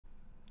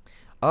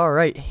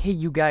Alright, hey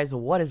you guys,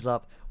 what is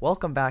up?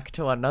 Welcome back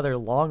to another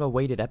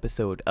long-awaited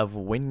episode of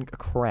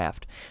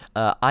WynnCraft.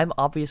 I'm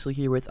obviously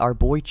here with our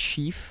boy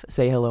Chief.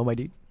 Say hello, my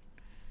dude.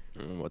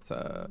 What's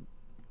up?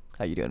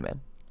 How you doing,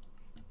 man?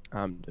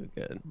 I'm doing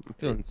good. I'm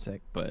feeling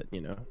sick, but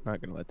not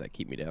gonna let that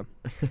keep me down.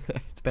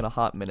 It's been a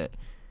hot minute.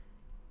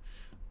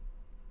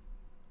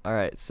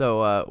 Alright,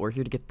 so we're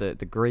here to get the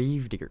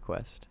Grave Digger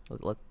quest.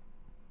 Let's...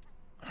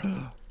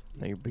 Now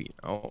you're beating.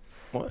 Oh,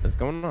 what is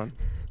going on?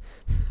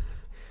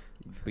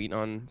 Beating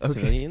on Okay.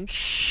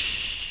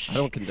 civilians? I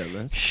don't condemn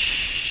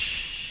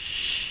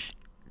this.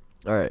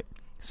 Alright,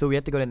 so we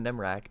have to go to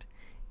WynnCract,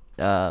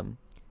 and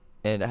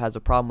it has a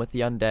problem with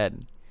the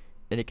undead,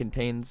 and it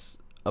contains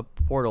a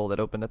portal that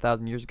opened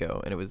 1,000 years ago,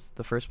 and it was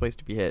the first place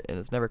to be hit, and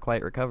it's never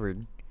quite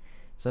recovered.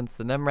 Since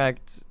the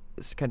WynnCract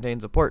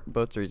contains a port,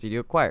 boats are easy to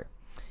acquire.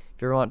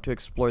 If you ever want to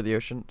explore the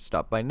ocean,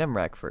 stop by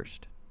WynnCract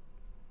first.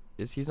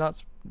 Is he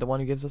not the one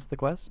who gives us the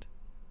quest?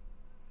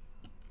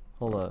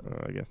 Hold up.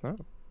 I guess not.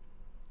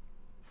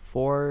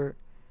 Okay,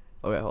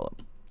 hold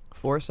up.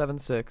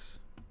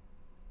 476.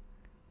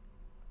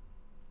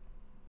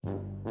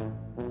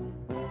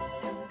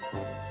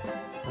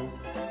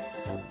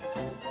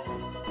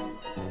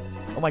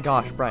 Oh my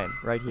gosh, Brian,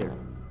 right here.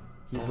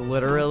 He's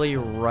literally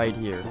right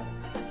here.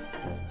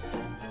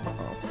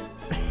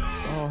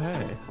 Oh,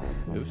 hey.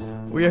 Oops.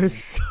 We are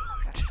so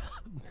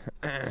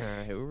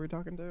Who were we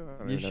talking to?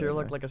 You sure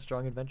look like a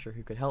strong adventurer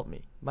who could help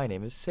me. My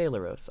name is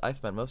Sailoros. I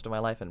spent most of my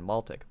life in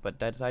Baltic, but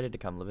decided to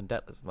come live in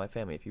Deathless with my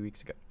family a few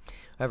weeks ago.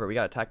 However, we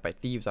got attacked by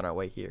thieves on our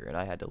way here, and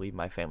I had to leave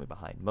my family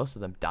behind. Most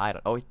of them died.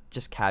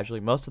 Just casually.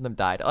 Most of them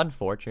died.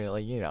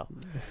 Unfortunately, you know.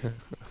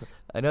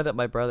 I know that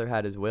my brother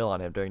had his will on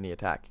him during the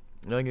attack.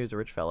 Knowing he was a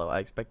rich fellow, I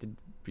expected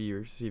to be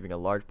receiving a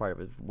large part of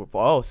his...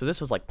 Oh, so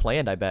this was like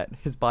planned, I bet.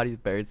 His body's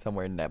buried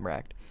somewhere in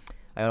WynnCract.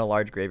 I own a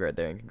large graveyard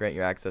there and can grant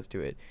you access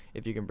to it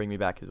if you can bring me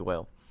back his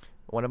will.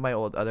 One of my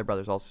other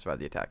brothers also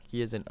survived the attack.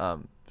 He isn't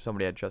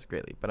somebody I trust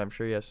greatly, but I'm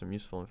sure he has some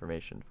useful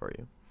information for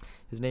you.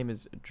 His name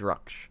is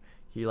Druksh.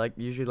 He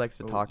usually likes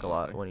to talk a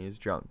lot when he's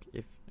drunk.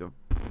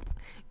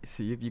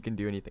 See if you can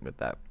do anything with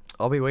that.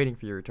 I'll be waiting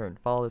for your return.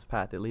 Follow this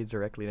path. It leads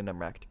directly to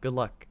WynnCract. Good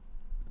luck.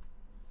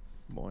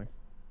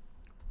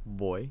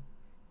 Boy.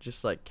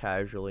 Just like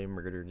casually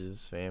murdered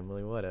his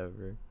family,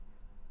 whatever.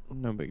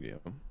 No big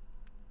deal.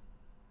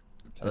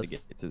 Trying to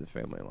get to the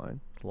family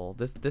line. Lol.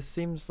 This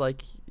seems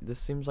like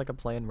a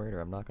planned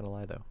murder. I'm not gonna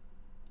lie though.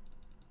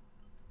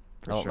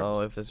 I don't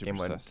know if this game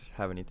would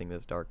have anything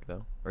this dark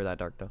though, or that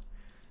dark though.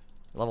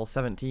 Level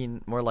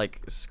 17, more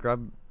like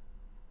scrub.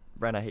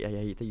 Brian, I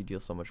hate that you deal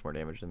so much more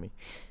damage than me.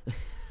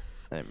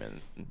 Hey man,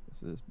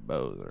 this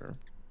bows are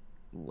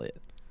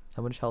lit.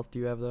 How much health do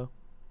you have though?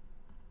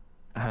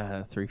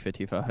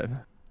 355. Oh,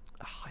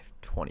 I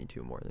have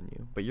 22 more than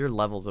you, but your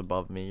level's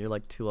above me. You're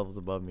like 2 levels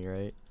above me,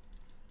 right?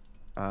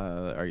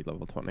 Are you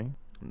level 20?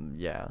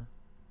 Yeah.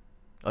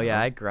 Oh yeah,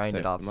 I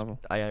grinded off. Level.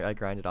 I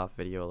grinded off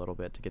video a little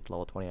bit to get to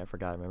level 20. I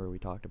forgot. I remember we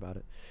talked about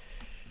it.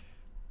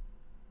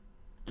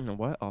 You know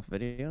what? Off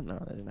video? No,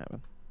 that didn't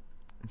happen.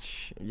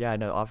 Yeah,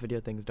 no, off video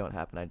things don't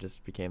happen. I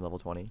just became level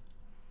 20.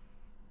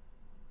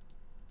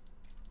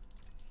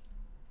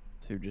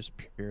 Through just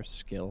pure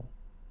skill.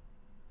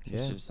 Yeah.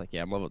 It's just like,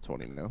 yeah, I'm level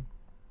 20 now.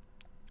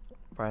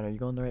 Brian, are you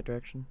going the right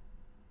direction?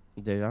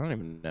 Dude, I don't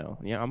even know.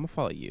 Yeah, I'm gonna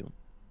follow you.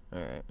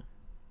 Alright.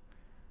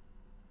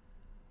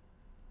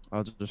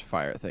 I'll just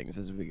fire things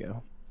as we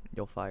go.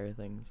 You'll fire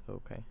things?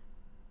 Okay.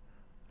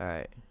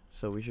 Alright.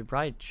 So we should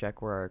probably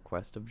check where our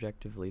quest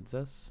objective leads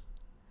us.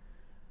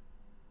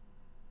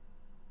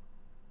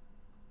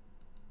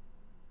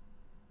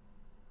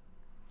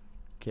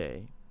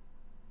 Okay.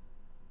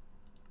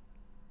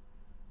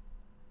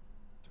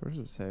 So where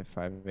does it say?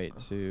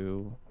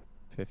 582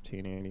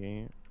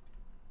 1588.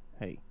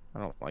 Hey, I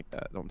don't like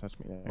that. Don't touch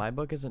me there. My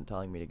book isn't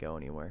telling me to go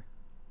anywhere.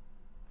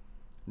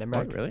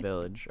 WynnCract really?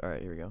 Village.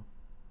 Alright, here we go.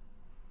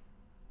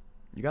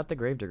 You got the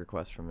Gravedigger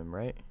quest from him,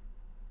 right?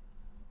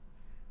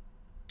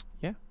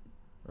 Yeah.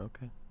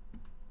 Okay.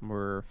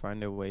 We're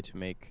finding a way to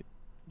make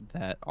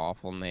that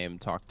awful name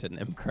talk to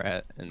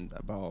WynnCract and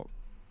about...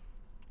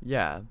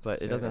 Yeah,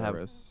 but it doesn't have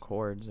Cerberus.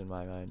 chords in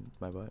my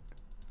book.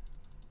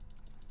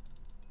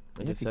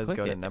 It Yeah, just if you says go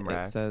click to it,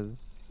 WynnCract. It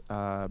says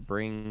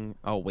bring...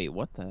 Oh, wait,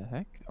 what the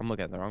heck? I'm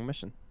looking at the wrong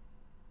mission.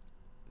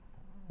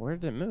 Where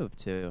did it move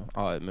to?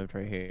 Oh, it moved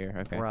right here.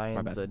 Okay, my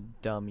Ryan's bad. a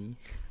dummy.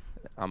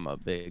 I'm a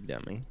big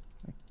dummy.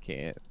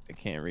 I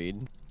can't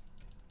read.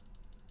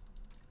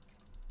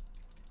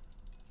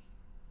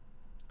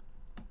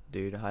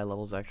 Dude, high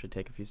levels actually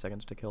take a few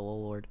seconds to kill a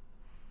lord.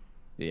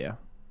 Yeah.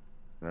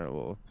 They're a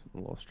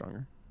little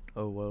stronger.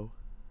 Oh, whoa.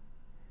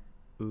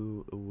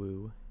 Ooh,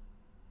 woo.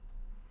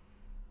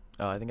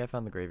 Oh, I think I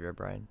found the graveyard,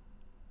 Brian.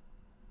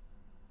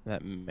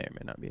 That may or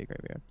may not be a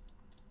graveyard.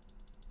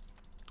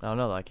 I don't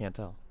know, though. I can't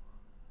tell.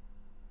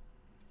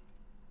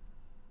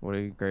 What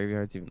do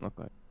graveyards even look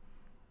like?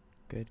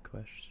 Good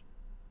question.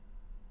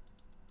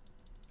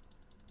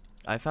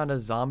 I found a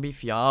zombie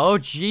Oh,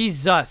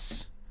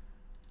 Jesus!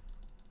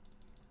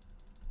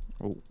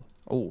 Oh,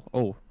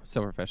 Oh,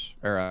 silverfish.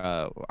 Or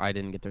I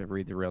didn't get to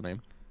read the real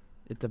name.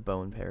 It's a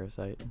bone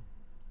parasite.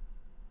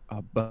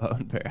 A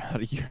bone How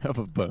do you have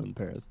a bone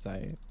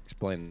parasite?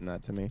 Explain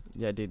that to me.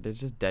 Yeah, dude, there's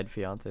just dead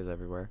fiancés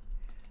everywhere.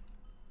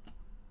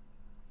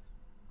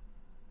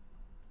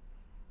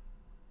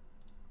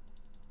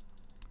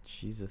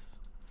 Jesus.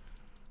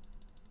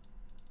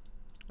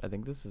 I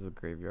think this is a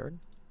graveyard.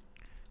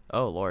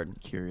 Oh, Lord.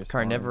 Curious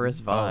Carnivorous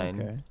vine.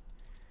 Oh, okay.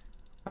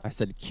 I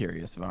said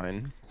curious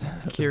vine.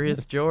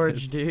 Curious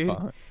George, It's dude.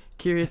 fine.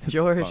 Curious It's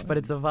George, but fine.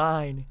 it's a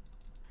vine.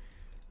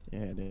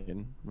 Yeah,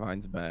 dude.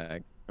 Vine's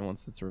back. And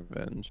wants its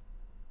revenge.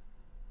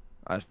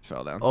 I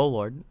fell down. Oh,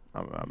 Lord.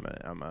 I'm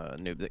a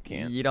noob that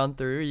can't. Yeet on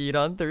through, yeet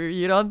on through,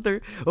 yeet on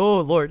through. Oh,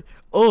 Lord.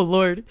 Oh,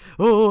 Lord.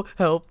 Oh,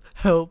 help,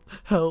 help,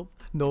 help.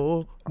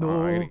 No,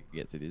 no. I gotta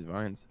get to these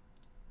vines.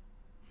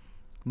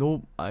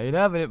 Nope, I ain't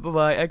having it.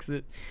 Bye-bye,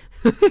 exit.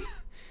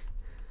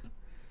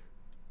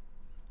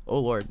 Oh,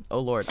 Lord. Oh,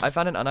 Lord. I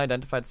found an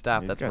unidentified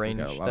staff These that's guys have range,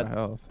 got a lot of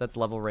health. that's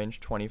level range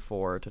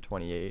 24 to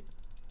 28.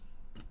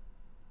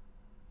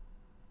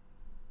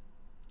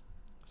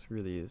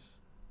 Screw these.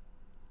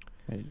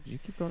 Hey, did you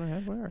keep going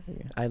ahead? Where are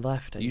you? I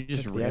left. You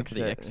just took the ran for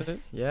the exit?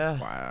 Yeah.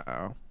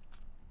 Wow.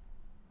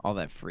 All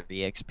that free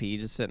XP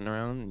just sitting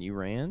around and you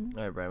ran?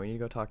 Alright, Brian, we need to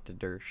go talk to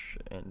Dersh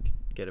and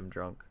get him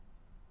drunk.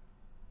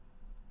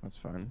 That's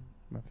fun.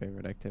 My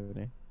favorite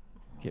activity.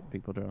 Get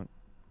people drunk.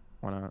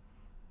 Why not?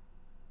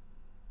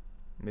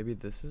 Maybe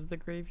this is the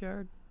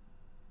graveyard?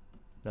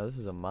 No, this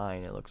is a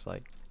mine, it looks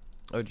like.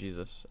 Oh,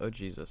 Jesus. Oh,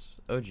 Jesus.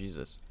 Oh,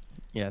 Jesus.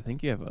 Yeah, I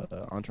think you have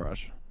a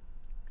entourage.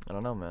 I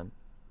don't know, man.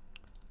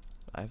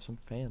 I have some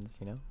fans,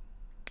 you know?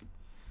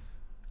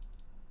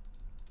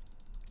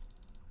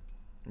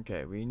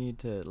 Okay, we need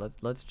to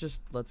let's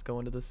go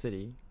into the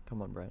city.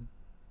 Come on, Brian.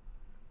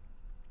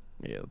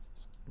 Yeah,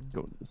 let's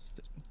go to the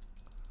city.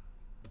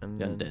 And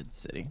The then, undead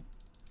city.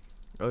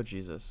 oh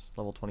Jesus,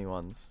 level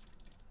 21s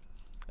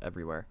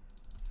everywhere.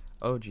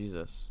 Oh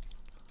Jesus,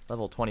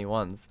 level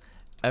 21s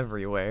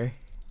everywhere.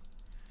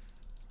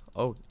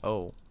 Oh,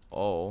 oh,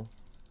 oh.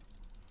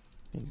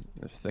 He's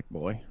a thick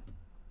boy.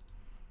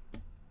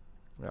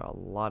 There are a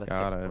lot of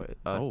Got thick it. boys.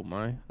 Oh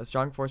my. A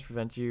strong force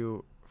prevents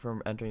you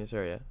from entering this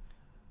area.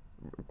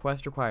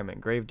 Quest requirement: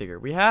 Gravedigger.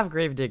 We have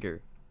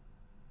Gravedigger.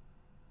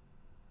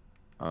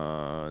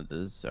 Are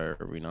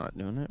we not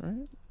doing it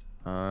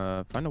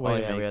right? Find a way Oh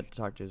to yeah, we make. had to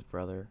talk to his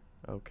brother.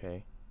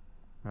 Okay.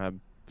 I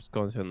was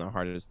going through the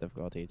hardest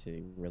difficulty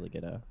to really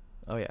get a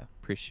Oh yeah.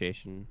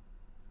 appreciation.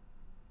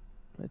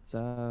 It's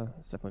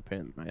definitely a pain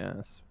in my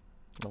ass.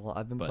 Well,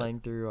 I've been But- playing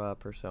through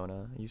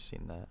Persona. You've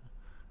seen that.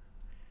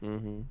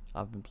 Mm-hmm.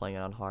 I've been playing it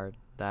on hard.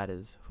 That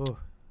is, whew.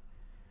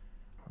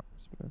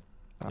 Smith.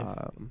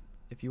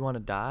 If you want to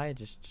die,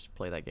 just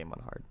play that game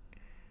on hard.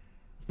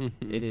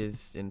 It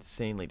is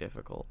insanely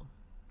difficult.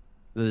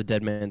 The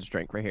dead man's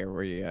drink right here.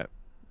 Where you at?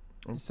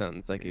 It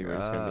sounds like you were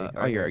just gonna be.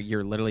 Oh, right you're here.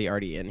 you're literally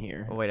already in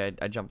here. Oh wait,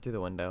 I jumped through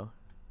the window.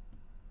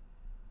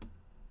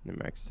 New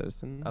Mexico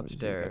citizen. What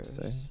did you about to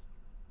say? Upstairs.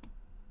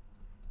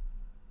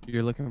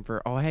 You're looking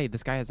for. Oh, hey,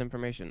 this guy has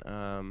information.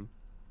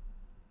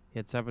 He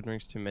had 7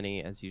 drinks too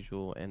many as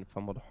usual and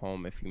fumbled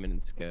home a few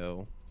minutes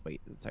ago. Wait,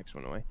 the text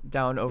went away.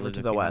 Down He over lives to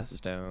a the few houses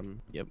west.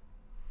 Down. Yep.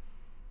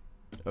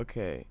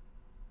 Okay.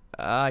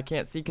 I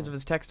can't see because of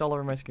his text all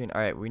over my screen.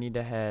 All right, we need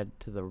to head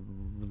to the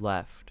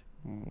left.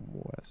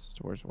 West.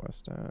 Where's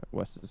west at?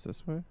 West is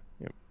this way.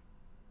 Yep.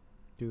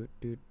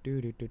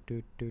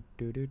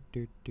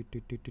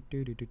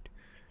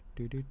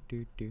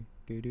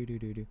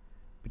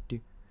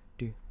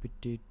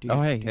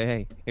 Oh,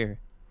 hey, here.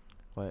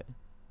 What?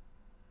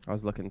 I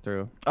was looking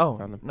through. Oh,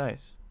 Found him.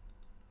 nice.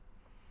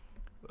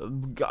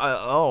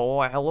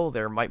 Oh, hello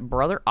there, my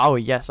brother. Oh,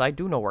 yes, I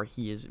do know where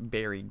he is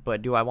buried,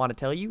 but do I want to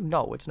tell you?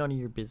 No, it's none of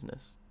your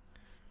business.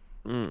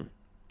 Mm.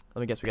 Let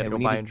me guess, we Hey, gotta go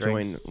need buy to and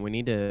drinks. We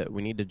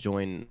need to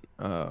join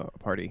a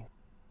party.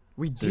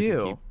 We So we can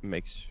do.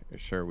 make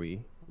sure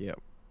we. Yep.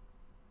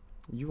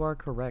 You are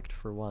correct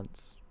for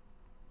once.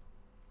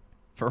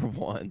 For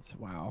once.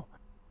 Wow.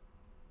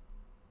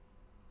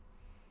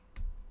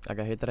 Like,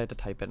 I hate that I have to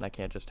type it and I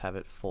can't just have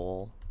it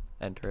full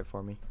enter it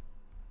for me.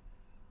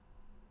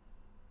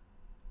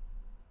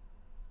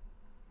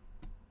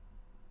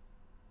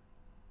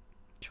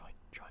 Join.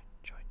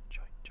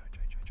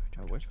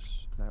 I wish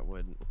that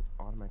would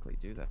automatically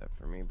do that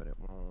for me, but it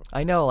won't.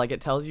 I know, like,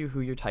 it tells you who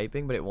you're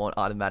typing, but it won't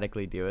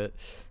automatically do it.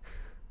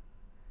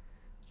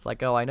 It's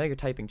like, oh, I know you're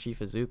typing Chief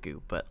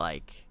Izuku, but,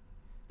 like,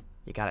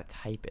 you gotta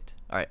type it.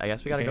 Alright, I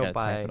guess we gotta go Type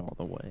buy... it all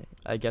the way.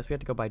 I guess we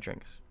have to go buy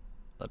drinks.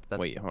 That's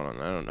Wait, hold on.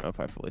 I don't know if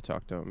I fully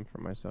talked to him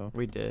for myself.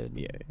 We did.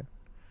 Yeah.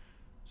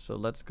 So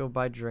let's go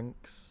buy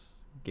drinks.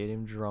 Get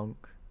him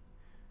drunk.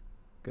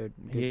 Good.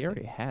 He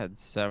already had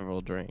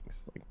several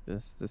drinks. Like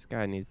this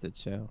guy needs to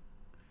chill.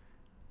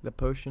 The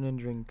potion and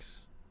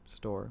drinks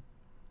store.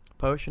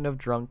 Potion of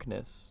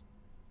drunkenness.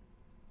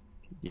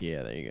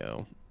 Yeah, there you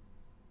go.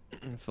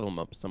 Fill him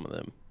up some of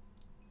them.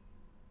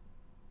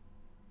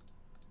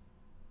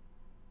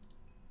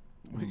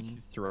 What are you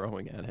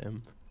throwing at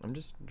him? I'm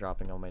just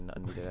dropping all my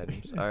unneeded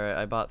items. Alright,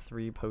 I bought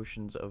 3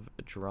 potions of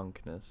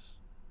drunkenness.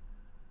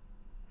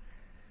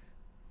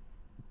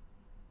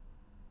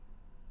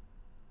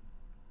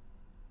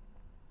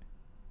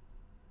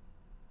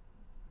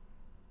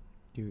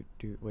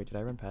 Wait, did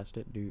I run past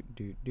it? Maybe.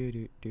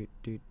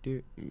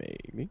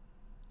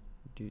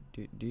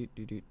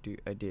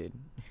 I did.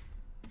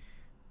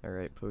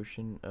 Alright,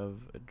 potion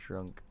of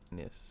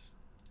drunkenness.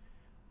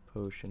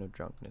 Potion of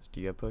drunkenness.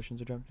 Do you have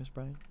potions of drunkenness,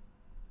 Brian?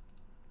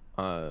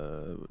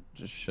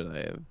 Just should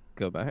I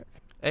go back?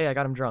 Hey, I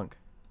got him drunk.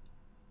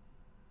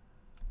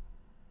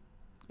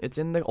 It's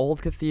in the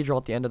old cathedral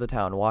at the end of the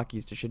town. Walk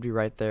east. It should be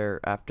right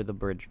there after the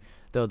bridge.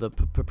 Though the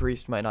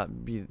priest might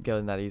not be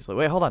going that easily.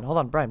 Wait, hold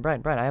on. Brian,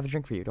 I have a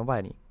drink for you. Don't buy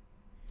any.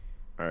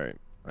 Alright,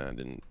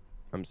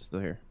 I'm still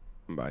here.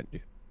 I'm behind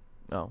you.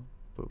 Oh,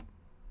 boop.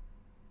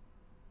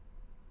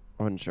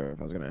 I wasn't sure if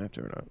I was gonna have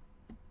to or not.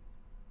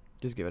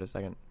 Just give it a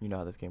second. You know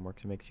how this game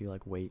works. It makes you,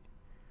 like, wait.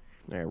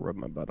 I gotta rub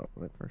my butt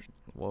on it first.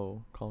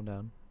 Whoa, calm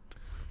down.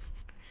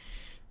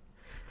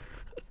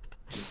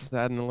 Just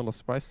adding a little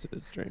spice to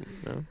this drink,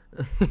 you know?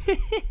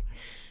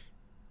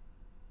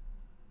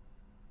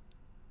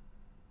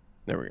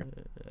 There we go.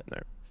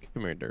 There.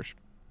 Come here, Dersh.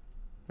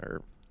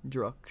 Or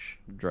Drux.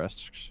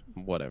 Dress,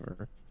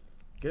 whatever.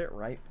 Get it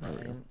right,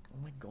 Brian. Oh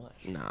my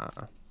gosh. Nah.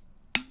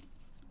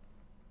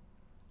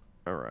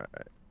 Alright.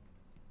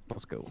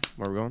 Let's go.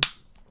 Where are we going?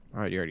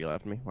 Alright, you already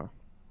left me. Wow.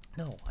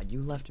 No,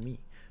 you left me.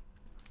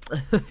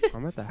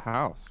 I'm at the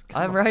house.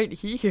 Come I'm on. right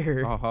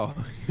here. Oh,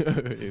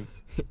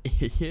 oops.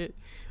 Idiot.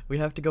 We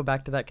have to go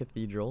back to that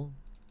cathedral.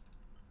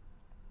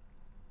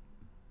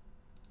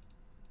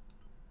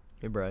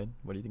 Hey, Brian,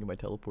 what do you think of my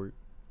teleport?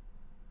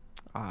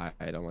 I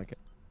don't like it.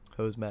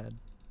 Who's mad?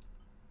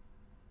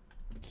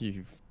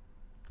 You're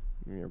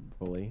a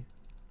bully.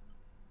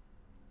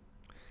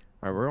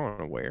 Alright, we're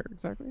going where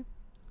exactly?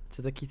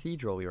 To the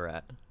cathedral we were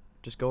at.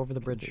 Just go over the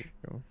bridge.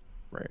 Go.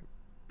 Right.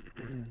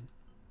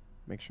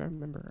 Make sure I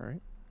remember,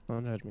 alright?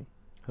 Don't judge me.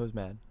 Who's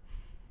mad?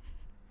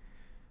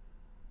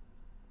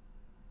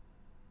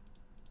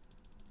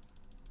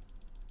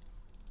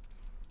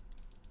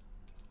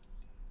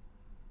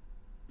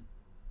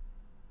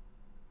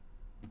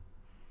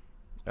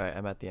 Alright,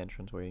 I'm at the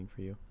entrance waiting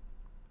for you.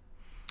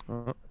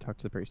 Talk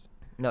to the priest.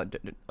 No, do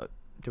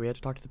we have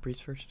to talk to the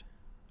priest first?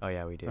 Oh,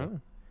 yeah, we do. Oh.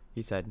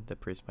 He said the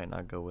priest might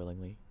not go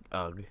willingly.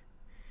 Ugh.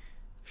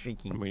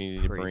 Freaking We need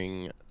priest. to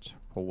bring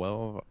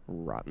 12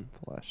 rotten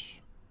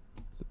flesh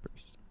to the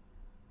priest.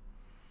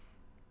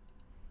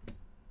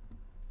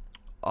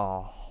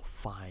 Oh,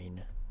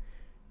 fine.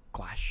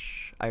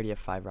 Gosh. I already have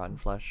 5 rotten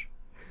flesh.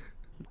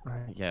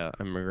 Yeah,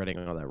 I'm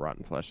regretting all that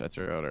rotten flesh I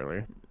threw out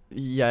earlier.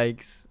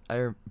 Yikes.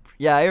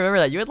 Yeah, I remember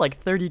that. You had like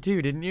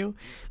 32, didn't you?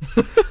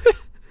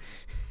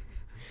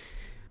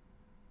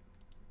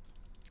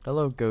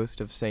 Hello,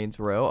 ghost of Saints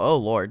Row. Oh,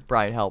 Lord.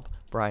 Brian, help.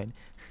 Brian.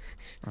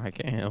 I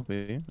can't help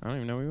you. I don't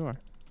even know who you are.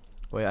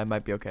 Wait, I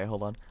might be okay.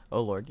 Hold on.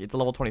 Oh, Lord. It's a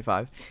level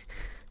 25.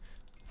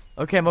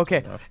 Okay, I'm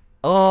okay. Hold up.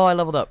 Oh, I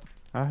leveled up.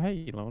 Oh, hey,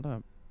 you leveled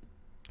up.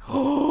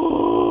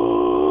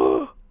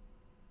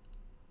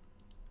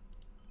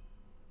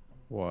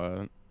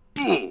 What?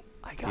 I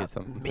Get got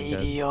something good.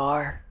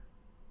 meteor.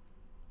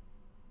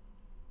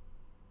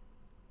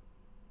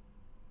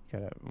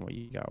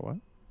 You got what?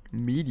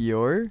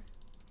 Meteor?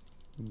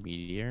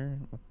 Meteor?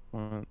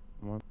 What?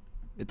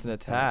 It's an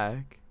What's that?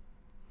 attack.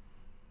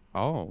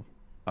 Oh.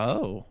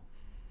 Oh.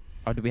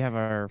 Oh, do we have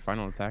our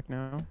final attack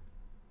now?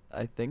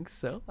 I think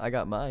so. I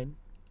got mine.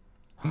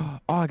 Oh,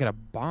 I got a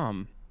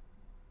bomb.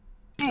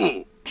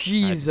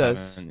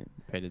 Jesus. I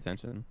haven't paid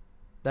attention.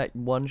 That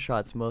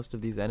one-shots most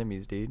of these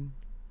enemies, dude.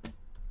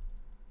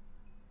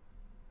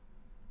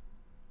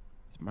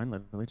 Is mine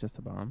literally just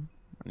a bomb?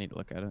 I need to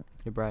look at it.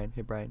 Hey, Brian.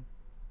 Hey, Brian.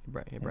 Hey,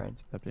 Brian. Hey, Brian.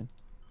 It's accepted.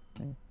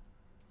 Hey.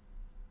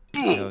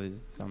 See all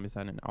these zombies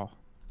hiding. Oh,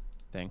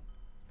 dang.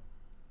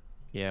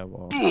 Yeah,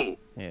 well.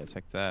 Yeah,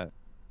 check that.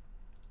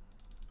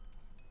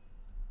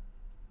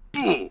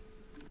 I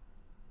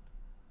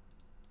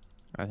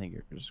think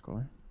you're just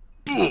cooler.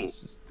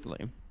 It's just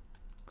lame.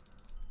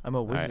 I'm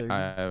a wizard.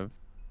 I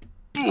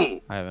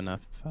have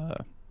enough.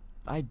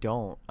 I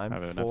don't. I'm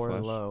have enough 4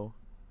 flesh. low.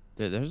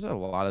 Dude, there's a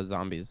lot of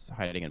zombies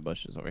hiding in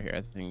bushes over here.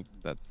 I think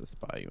that's the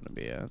spot you want to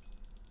be at.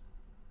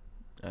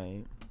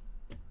 Alright.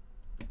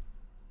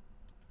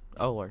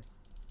 Oh, Lord.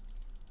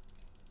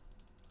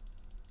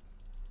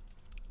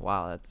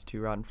 Wow, that's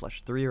 2 rotten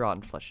flesh. 3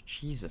 rotten flesh.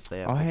 Jesus, they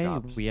have Oh, good hey,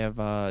 jobs. we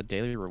have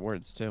daily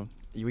rewards too.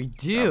 We How about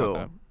do.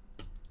 that?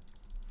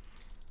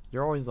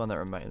 You're always the one that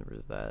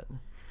remembers that.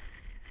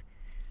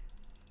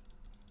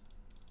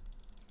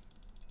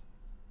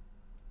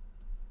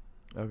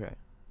 Okay.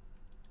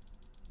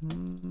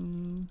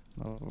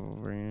 Level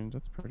range,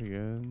 that's pretty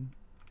good.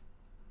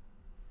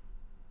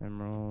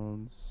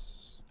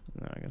 Emeralds.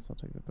 No, I guess I'll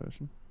take the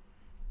potion.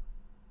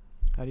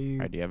 How do you...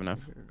 Alright, do you have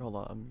enough? Hold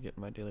on, I'm getting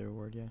my daily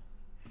reward, yeah.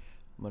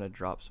 I'm gonna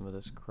drop some of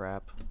this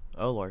crap.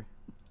 Oh, Lord.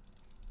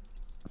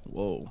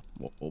 Whoa,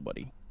 whoa,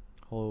 buddy.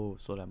 Oh,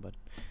 slow down, bud.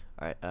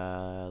 Alright,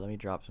 let me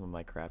drop some of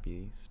my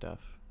crappy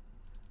stuff.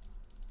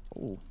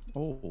 Oh,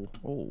 oh,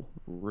 oh,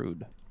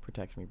 rude.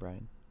 Protect me,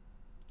 Brian.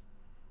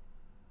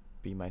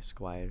 Be my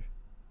squire.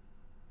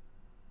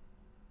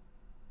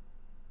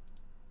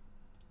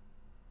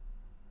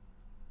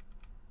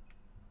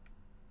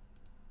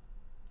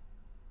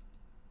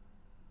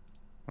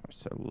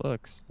 So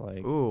looks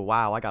like. Ooh,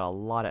 wow, I got a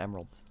lot of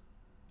emeralds.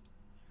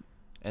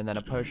 And then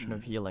a potion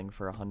of healing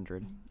for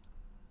 100.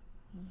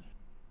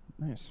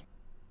 Nice.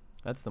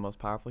 That's the most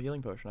powerful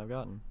healing potion I've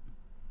gotten.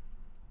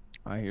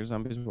 I hear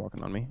zombies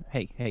walking on me.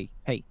 Hey, hey,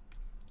 hey.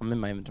 I'm in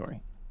my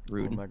inventory.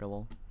 Rude. Omega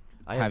lol.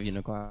 Have you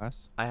no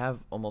glass? I have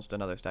almost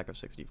another stack of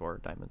 64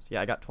 diamonds.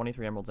 Yeah, I got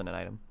 23 emeralds in an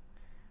item.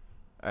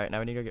 Alright, now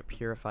we need to get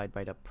purified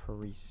by the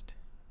priest.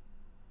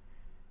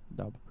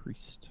 The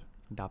priest.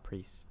 Da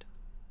priest.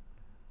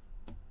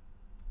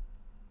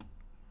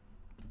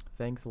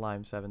 Thanks,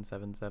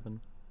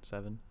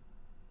 Lime7777.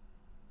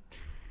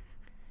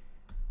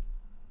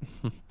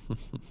 You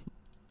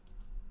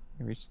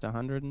reached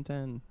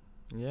 110.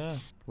 Yeah.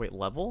 Wait,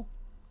 level?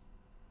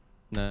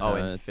 No, Oh,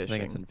 in I think it's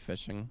fishing. in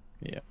fishing.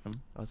 Yeah.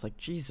 I was like,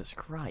 Jesus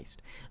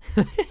Christ.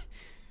 All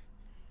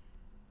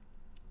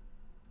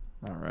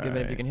right.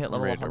 Given if you can hit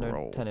level ready to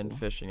 110 in roll.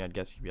 fishing, I'd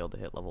guess you'd be able to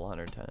hit level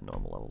 110 in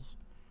normal levels.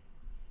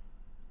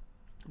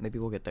 Maybe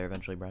we'll get there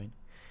eventually, Brian.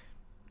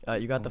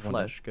 You got the Wonder.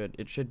 flesh. Good.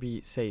 It should be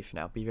safe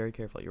now. Be very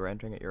careful. You are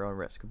entering at your own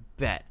risk.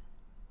 Bet.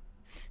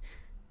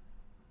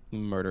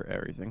 Murder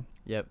everything.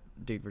 Yep.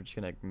 Dude, we're just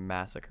gonna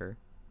massacre.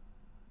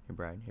 Here,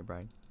 Brian. Here,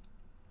 Brian.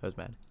 Who's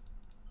mad?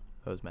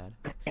 Who's mad?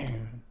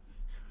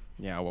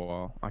 Yeah,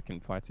 well, I can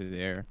fly through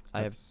the air. I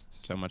have That's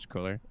so much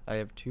cooler. I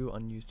have 2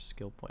 unused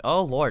skill points.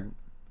 Oh, Lord.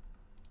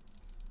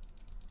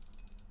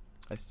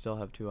 I still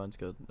have 2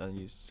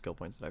 unused skill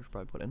points that I should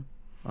probably put in.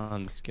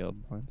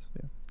 Unskilled points,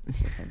 yeah. That's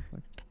what it sounds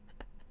like.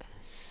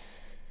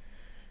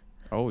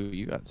 Oh,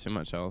 you got too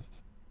much health.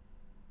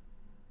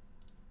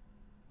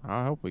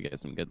 I hope we get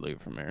some good loot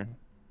from here.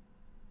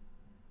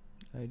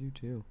 I do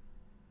too.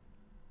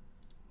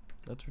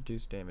 Let's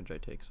reduce damage I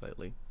take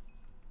slightly.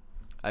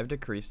 I've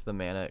decreased the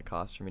mana it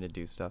costs for me to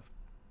do stuff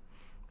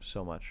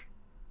so much.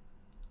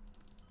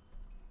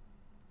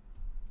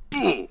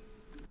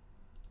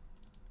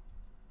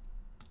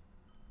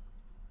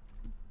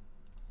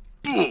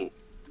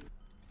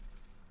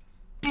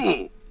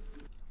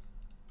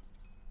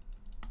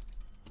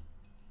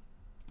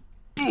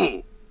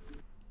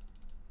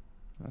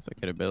 That's a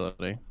good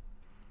ability.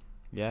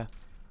 Yeah,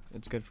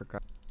 it's good for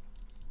craft.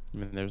 I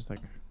mean, there's like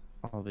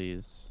all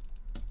these.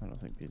 I don't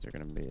think these are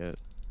gonna be it.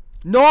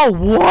 No,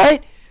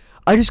 what?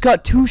 I just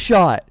got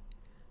 2-shot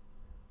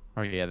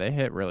Oh yeah, they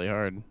hit really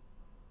hard.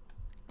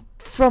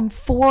 from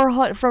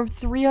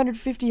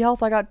 350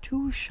 health. I got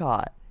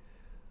 2-shot,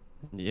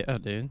 Yeah,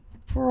 dude.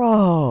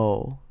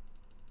 bro.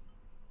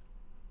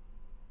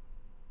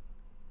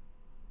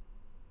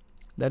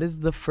 That is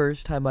the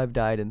first time I've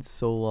died in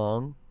so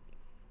long.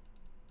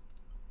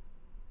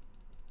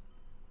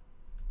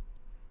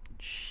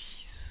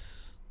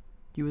 Jeez.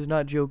 He was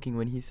not joking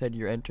when he said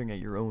you're entering at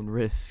your own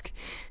risk.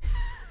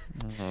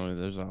 Oh,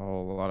 there's a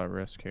whole lot of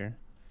risk here.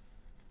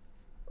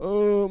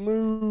 Oh,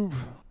 move.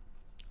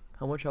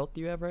 How much health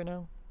do you have right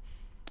now?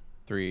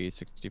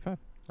 365.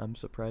 I'm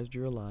surprised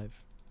you're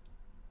alive.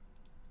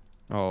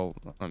 Oh,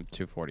 I'm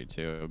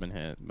 242. I've been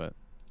hit, but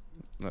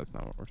that's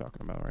not what we're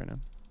talking about right now.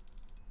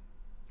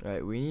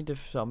 Alright, we need to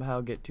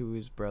somehow get to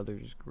his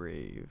brother's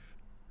grave.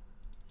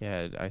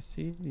 Yeah, I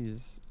see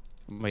these.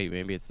 Wait,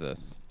 maybe it's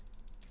this.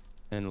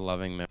 In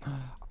loving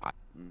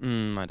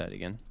I died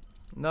again.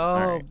 No.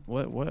 Alright,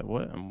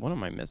 what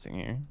am I missing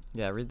here?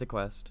 Yeah, read the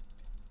quest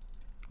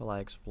while I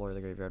explore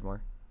the graveyard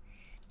more.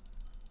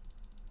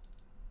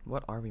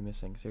 What are we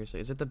missing? Seriously,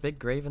 is it the big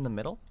grave in the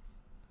middle?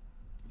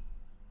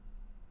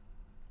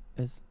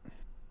 Is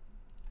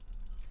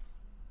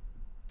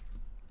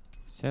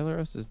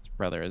Sailoros's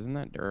brother, isn't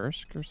that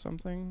Dursk or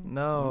something?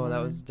 No, that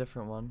was a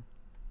different one.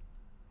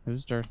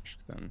 Who's Dursk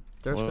then?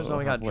 Dursk was when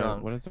we got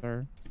drunk. What is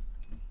our...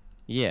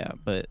 Yeah,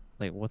 but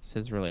like what's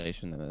his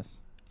relation to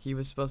this? He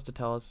was supposed to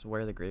tell us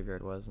where the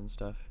graveyard was and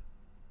stuff.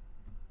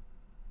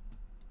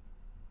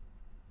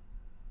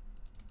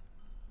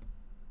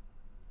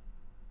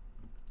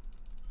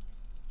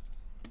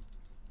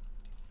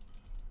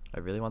 I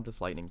really want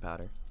this lightning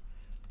powder.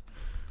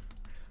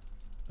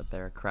 But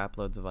there are crap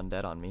loads of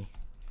undead on me.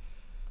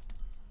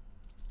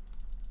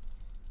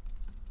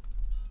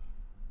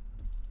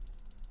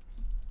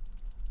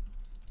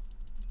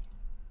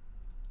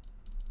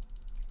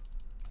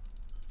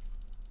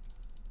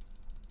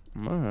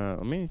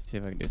 Let me see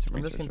if I can do some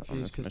I'm just research on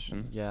confused this 'cause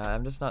mission. yeah,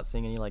 I'm just not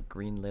seeing any like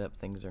green lit up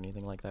things or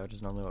anything like that, which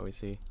is normally what we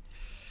see.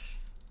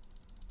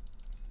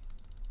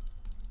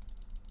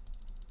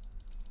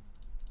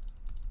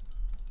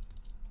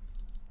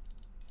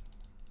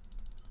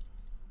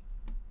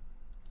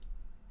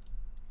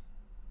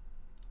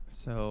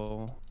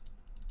 So,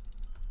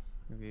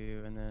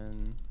 review and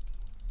then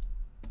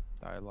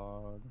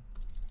dialogue.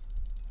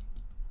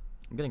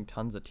 I'm getting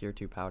tons of tier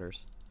 2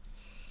 powders.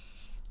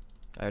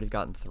 I already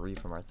gotten 3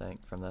 from our thing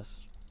from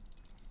this.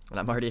 And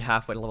I'm already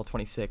halfway to level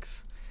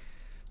 26.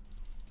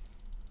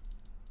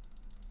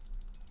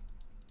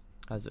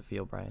 How does it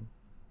feel, Brian?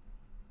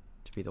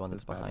 To be the one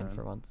that's It's bad, behind man.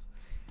 for once.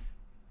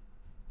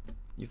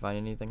 You find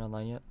anything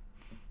online yet?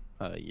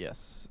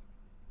 Yes.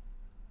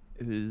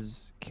 It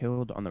was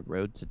killed on the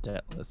road to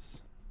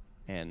Deathless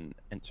and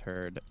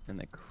interred in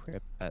the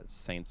crypt at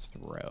Saints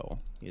Row.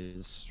 He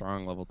is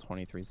strong level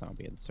 23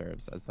 zombie and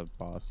serves as the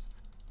boss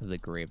of the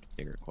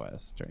Gravedigger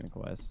quest. During the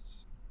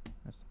quest,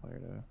 ask the player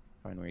to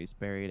find where he's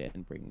buried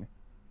and bring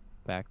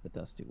back the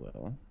Dusty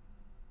Will.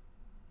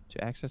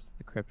 To access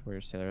the crypt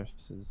where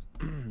Sailor's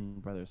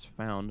brothers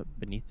found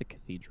beneath the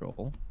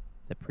cathedral,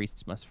 the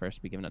priest must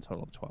first be given a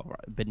total of 12.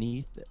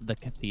 Beneath the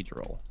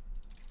cathedral.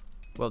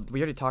 Well, we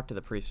already talked to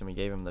the priest and we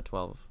gave him the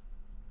 12.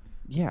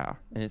 Yeah,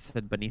 and it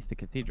said beneath the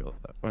cathedral.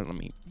 Well, let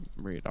me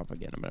read it off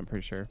again, but I'm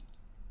pretty sure.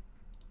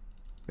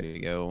 Ready to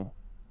go.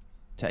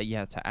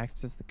 To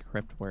access the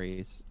crypt where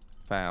he's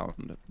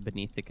found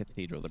beneath the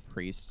cathedral, the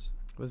priest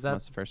Was that...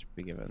 must first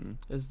be given.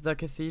 Is the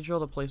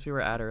cathedral the place we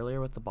were at earlier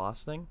with the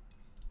boss thing?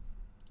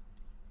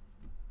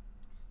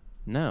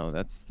 No,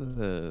 that's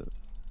the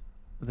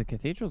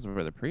cathedral's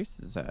where the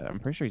priest is at. I'm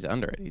pretty sure he's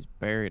under it. He's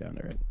buried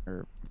under it.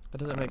 Or That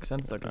doesn't make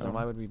sense though, because then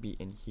why would we be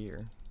in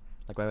here?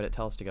 Like, why would it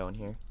tell us to go in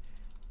here?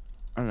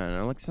 I don't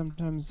know. Like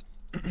sometimes,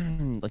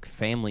 like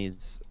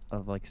families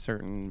of like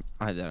certain.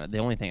 I don't know. The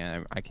only thing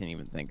I can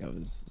even think of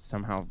is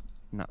somehow,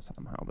 not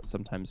somehow, but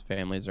sometimes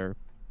families are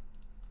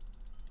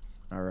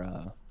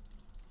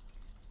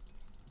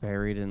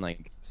buried in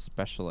like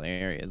special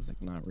areas.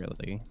 Like not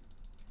really.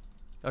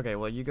 Okay,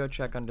 well, you go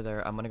check under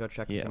there. I'm gonna go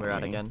check Yeah, the we're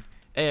out let me- again.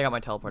 Hey, I got my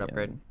teleport Yeah.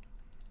 upgrade.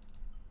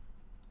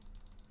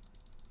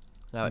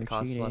 Now it You're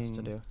costs less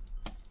to cheating. do.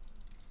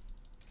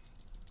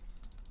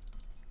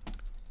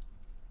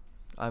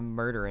 I'm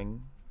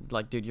murdering.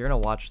 Like, dude, you're gonna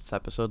watch this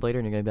episode later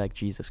and you're gonna be like,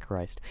 Jesus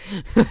Christ.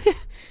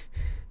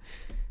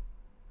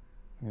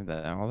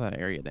 All that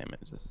area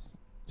damage is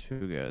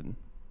too good.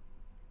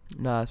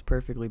 Nah, it's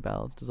perfectly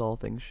balanced, as all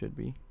things should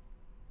be.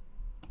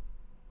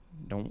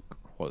 Don't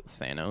quote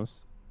Thanos.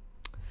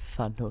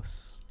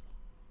 Thanos.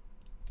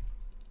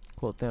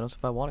 Quote Thanos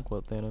if I want to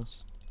quote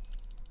Thanos.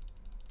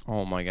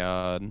 Oh my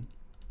god.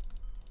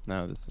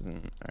 No, this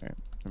isn't. Alright,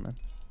 never mind.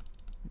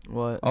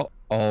 What?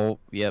 Oh,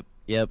 yep.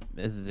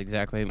 This is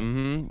exactly.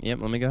 Yep,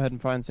 let me go ahead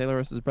and find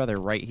Sailor's brother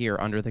right here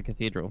under the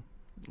cathedral.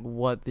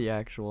 What the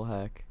actual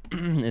heck?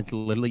 It's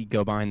literally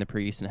go behind the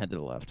priest and head to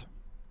the left.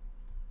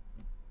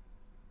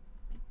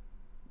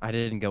 I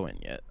didn't go in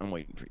yet. I'm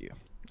waiting for you.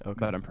 Okay.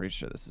 But I'm pretty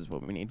sure this is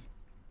what we need.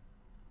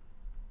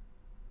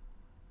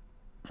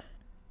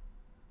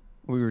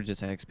 We were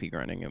just XP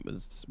grinding.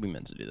 We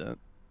meant to do that.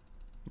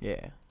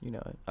 Yeah, you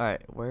know it.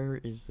 Alright, where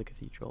is the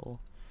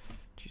cathedral?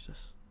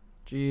 Jesus.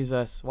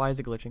 Jesus, why is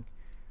it glitching?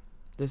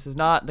 This is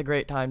not the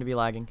great time to be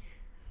lagging.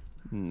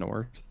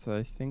 North,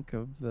 I think,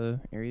 of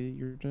the area that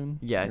you're in.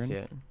 Yeah, I see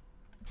it.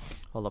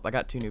 Hold up, I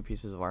got 2 new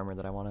pieces of armor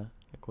that I want to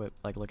equip,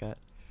 like, look at.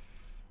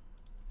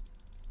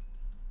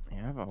 Yeah,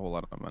 I have a whole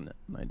lot of them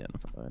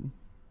unidentified.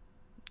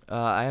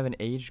 I have an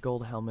aged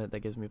gold helmet that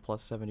gives me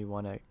plus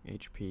 71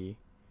 HP.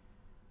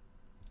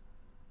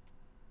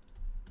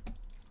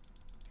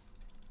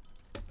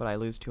 But I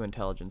lose 2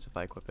 intelligence if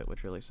I equip it,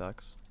 which really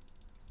sucks.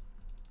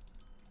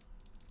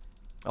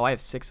 Oh, I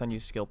have 6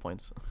 unused skill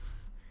points.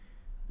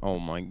 Oh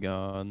my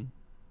god.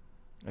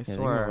 I Yeah, I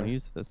swear. want to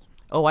use this.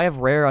 Oh, I have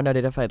rare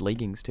unidentified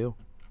leggings too.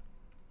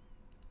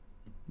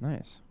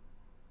 Nice.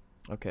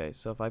 Okay,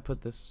 so if I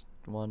put this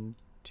 1,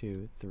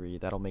 2, 3,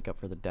 that'll make up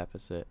for the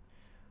deficit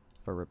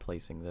for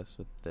replacing this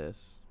with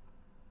this.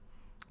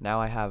 Now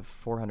I have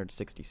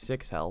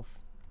 466 health.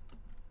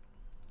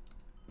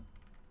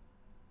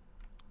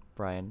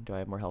 Brian, do I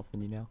have more health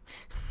than you now?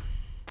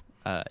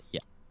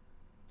 Yeah.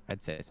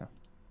 I'd say so.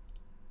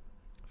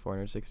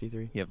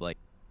 463? You have like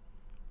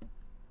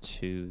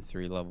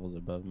 2-3 levels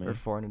above me. Or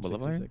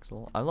 466?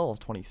 I'm level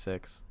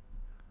 26.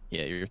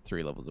 Yeah, you're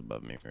 3 levels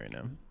above me right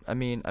now. I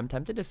mean, I'm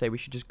tempted to say we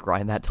should just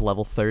grind that to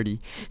level 30.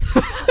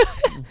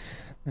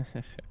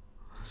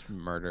 Just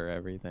murder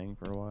everything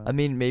for a while. I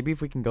mean, maybe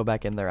if we can go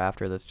back in there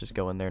after this, just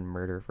go in there and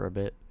murder for a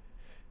bit.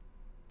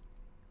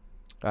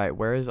 Alright,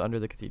 where is under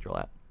the cathedral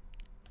at?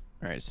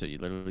 Alright, so you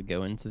literally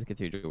go into the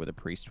cathedral where the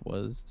priest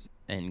was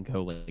and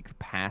go like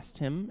past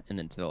him and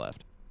then to the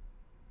left.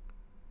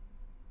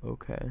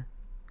 Okay.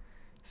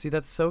 See,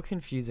 that's so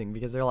confusing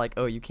because they're like,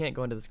 oh, you can't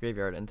go into this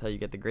graveyard until you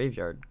get the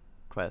graveyard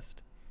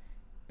quest.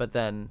 But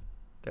then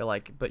they're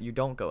like, but you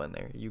don't go in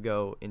there. You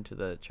go into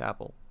the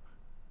chapel.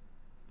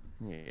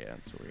 Yeah,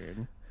 it's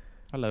weird.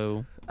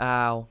 Hello.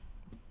 Ow.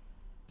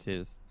 This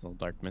is the little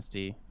dark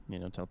misty,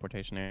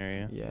 teleportation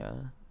area. Yeah.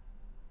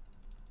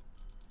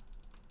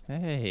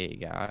 Hey,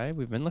 guy,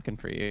 we've been looking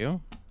for you.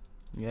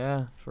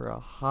 Yeah, for a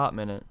hot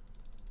minute.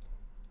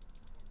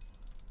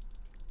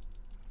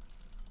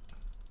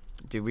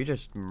 Dude, we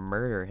just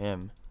murder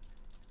him.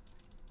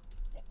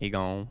 He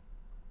gone.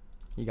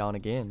 He gone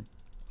again.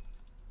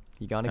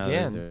 He gone Oh,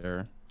 again. these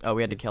are- Oh,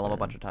 we had to these kill him a are-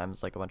 bunch of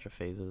times, like a bunch of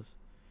phases.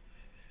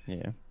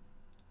 Yeah.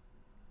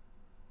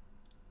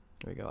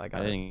 There we go, I I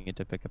got it. didn't get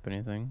to pick up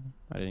anything.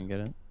 I didn't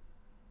get it.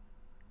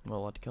 Well,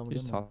 we'll have to kill him We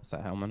just again. toss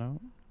that helmet out.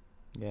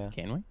 Then. Yeah.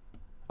 Can we?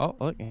 Oh,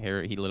 look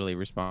here. He literally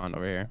respawned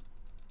over here.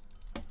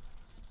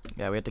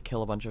 Yeah, we had to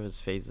kill a bunch of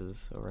his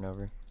phases over and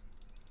over.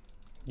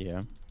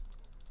 Yeah.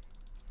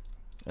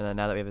 And then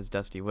now that we have his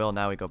Dusty Will,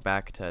 now we go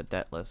back to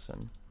Debtless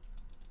and...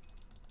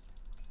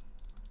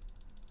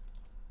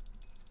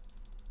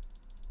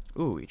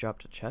 Ooh, he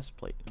dropped a chest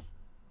plate.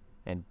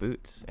 And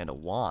boots. And a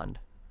wand.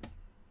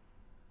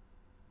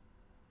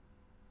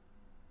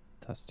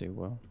 Dusty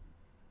Will.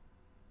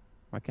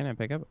 Why can't I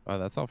pick up? Oh,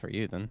 that's all for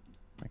you then.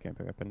 I can't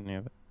pick up any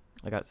of it.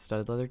 I got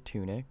studded leather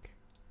tunic.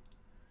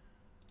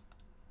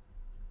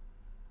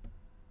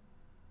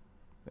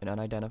 An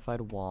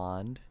unidentified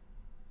wand.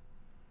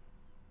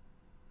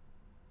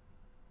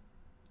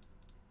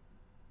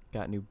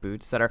 Got new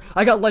boots that are...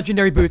 I got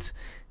legendary boots!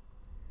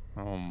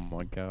 Oh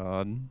my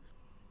god.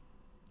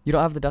 You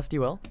don't have the Dusty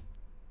Will?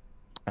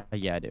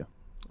 Yeah, I do.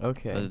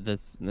 Okay.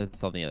 That's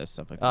all the other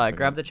stuff.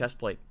 Grab the chest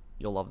plate.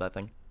 You'll love that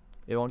thing.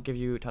 It won't give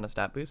you a ton of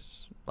stat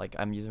boosts. Like,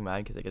 I'm using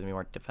mine because it gives me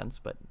more defense,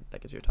 but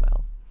that gives you a ton of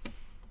health.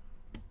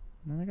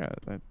 I got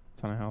a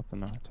ton of health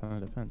and a ton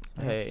of defense.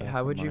 Hey,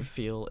 how would you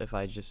feel if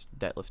I just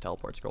Debtless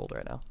teleport scrolled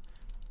right now?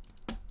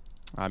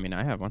 I mean,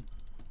 I have one.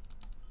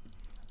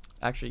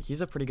 Actually,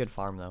 he's a pretty good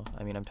farm, though.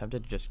 I mean, I'm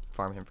tempted to just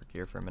farm him for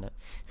gear for a minute.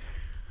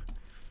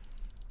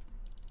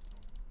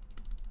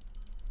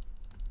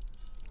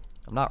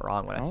 I'm not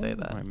wrong when I say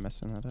that. I'm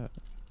messing that up.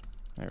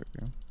 There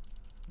we go.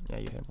 Yeah,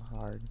 you hit him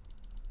hard.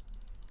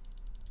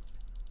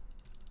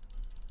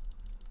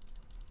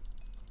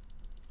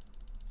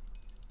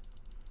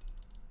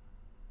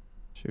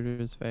 Shoot at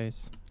his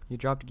face. You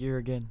dropped gear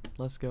again.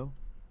 Let's go.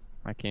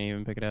 I can't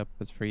even pick it up.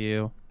 It's for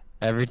you.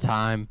 Every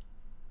time.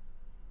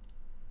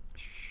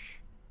 Shh.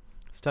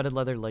 Studded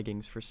leather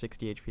leggings for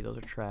 60 HP. Those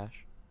are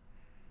trash.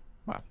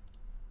 Wow.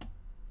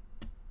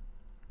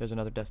 There's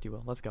another Dusty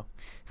Will. Let's go.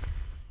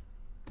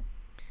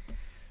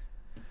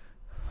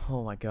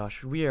 Oh my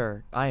gosh.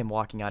 I am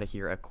walking out of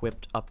here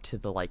equipped up to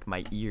the, like,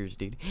 my ears,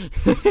 dude.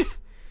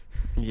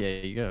 Yeah,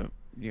 you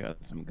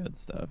got some good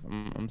stuff.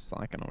 I'm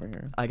slacking over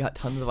here. I got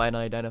tons of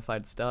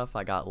unidentified stuff.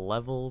 I got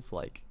levels,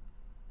 like...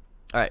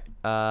 Alright,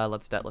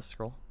 let's Debtless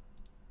scroll.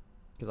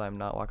 Because I'm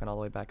not walking all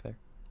the way back there.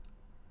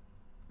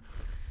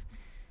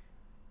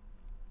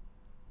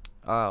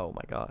 Oh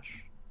my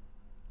gosh.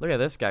 Look at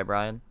this guy,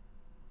 Brian.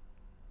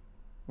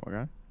 What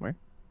guy? Where?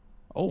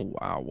 Oh,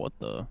 wow. What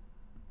the?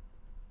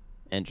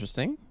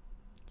 Interesting.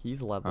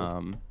 He's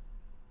leveled.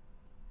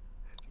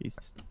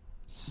 He's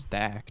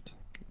stacked.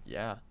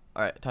 Yeah.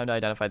 Alright, time to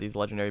identify these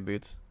legendary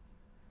boots.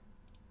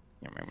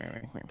 Oh,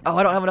 Oh,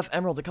 I don't have enough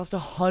emeralds. It cost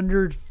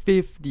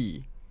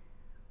 150.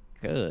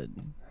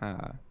 Good.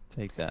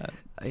 Take that.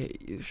 I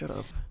hate you. Shut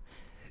up.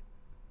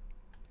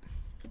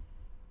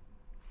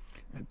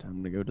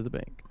 Time to go to the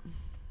bank.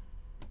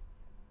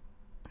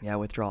 Yeah,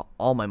 withdraw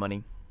all my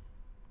money.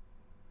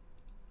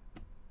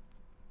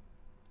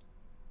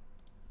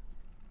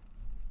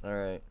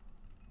 Alright.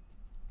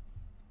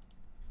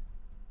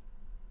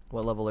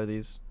 What level are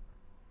these?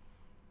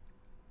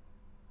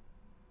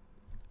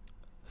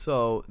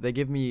 So, they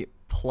give me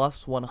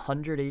plus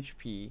 100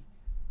 HP.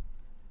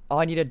 Oh,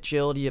 I need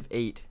agility of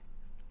 8.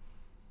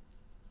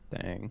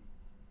 Dang.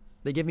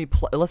 They give me...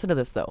 Listen to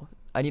this, though.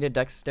 I need a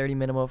dexterity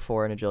minimum of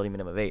 4 and agility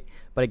minimum of 8.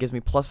 But it gives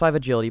me plus 5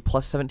 agility,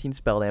 plus 17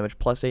 spell damage,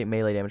 plus 8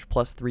 melee damage,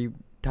 plus 3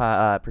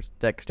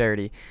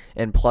 dexterity,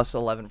 and plus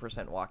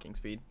 11% walking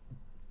speed.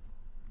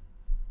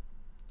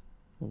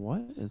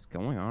 What is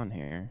going on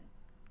here?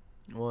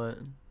 What?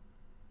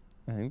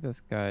 I think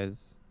this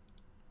guy's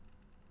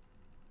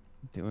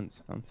doing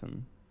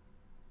something.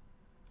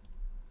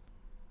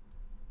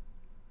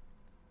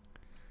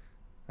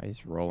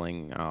 He's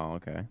rolling. Oh,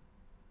 okay.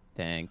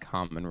 Dang,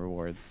 common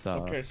rewards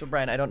suck. Okay, so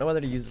Brian, I don't know whether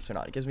to use this or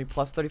not. It gives me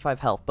plus 35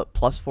 health, but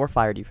plus 4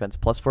 fire defense,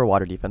 plus 4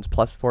 water defense,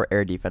 plus 4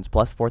 air defense,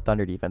 plus 4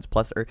 thunder defense,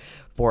 plus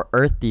 4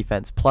 earth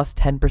defense, plus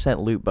 10%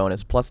 loot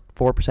bonus, plus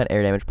 4%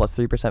 air damage, plus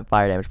 3%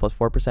 fire damage, plus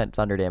 4%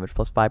 thunder damage,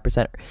 plus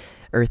 5%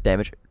 earth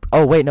damage.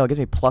 Oh, wait, no, it gives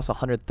me plus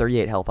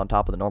 138 health on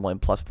top of the normal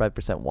and plus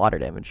 5% water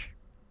damage.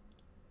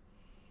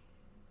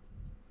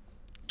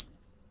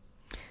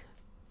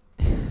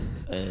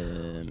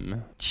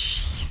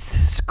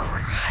 Jesus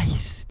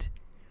Christ.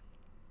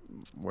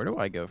 Where do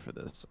I go for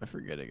this? I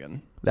forget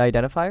again. The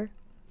identifier?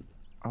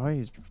 Oh,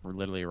 he's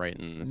literally right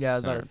in the Yeah, I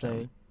was about to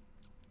say.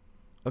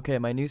 Okay,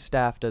 my new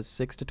staff does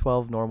 6 to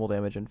 12 normal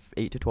damage and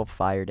 8 to 12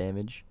 fire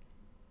damage.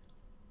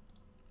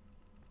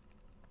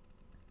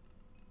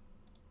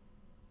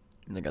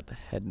 And I got the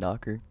head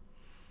knocker,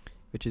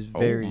 which is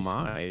very... Oh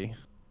my.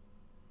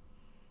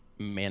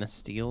 Mana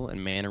Steel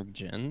and Mana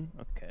Regen?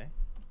 Okay.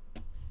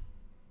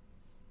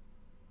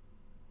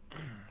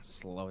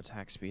 Slow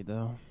attack speed,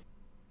 though.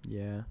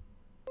 Yeah.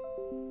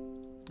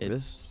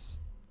 It's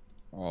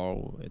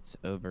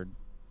over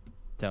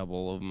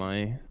double of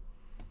my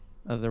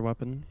other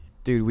weapon.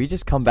 Dude, we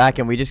just come back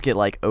and we just get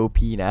like OP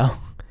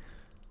now.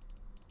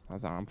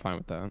 I'm fine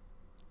with that.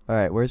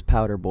 Alright, where's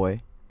Powder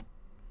Boy?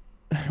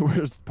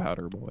 Where's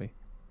Powder Boy?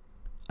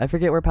 I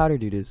forget where Powder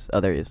Dude is. Oh,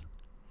 there he is.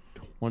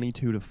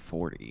 22 to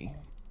 40.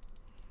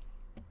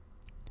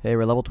 Hey,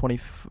 we're level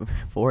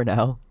 24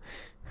 now.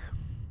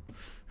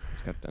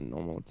 It's got the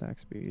normal attack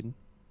speed.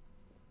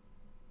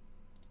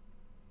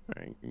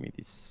 Alright, give me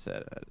these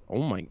set.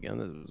 Oh my god,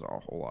 this was a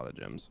whole lot of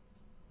gems.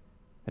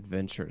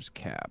 Adventurer's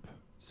cap.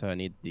 So I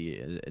need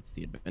it's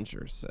the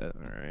adventure set,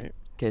 alright.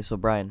 Okay, so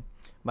Brian,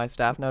 my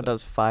staff now What's up?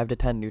 does 5 to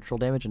 10 neutral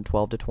damage and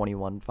 12 to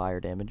 21 fire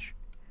damage.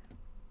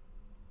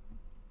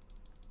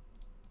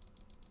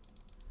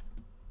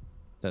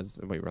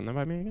 Wait, run that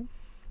by me again?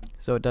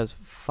 So it does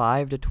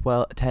 5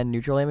 to 10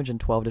 neutral damage and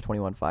 12 to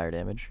 21 fire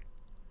damage.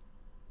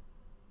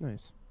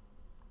 Nice.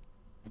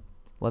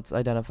 Let's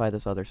identify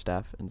this other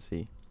staff and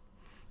see.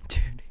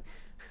 Dude.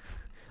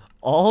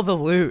 All the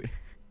loot.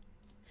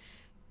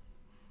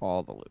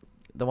 All the loot.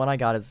 The one I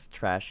got is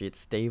trashy. It's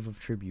Stave of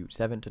Tribute,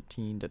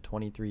 17 to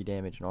 23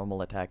 damage,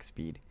 normal attack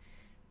speed.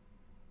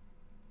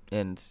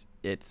 And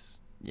it's,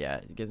 yeah,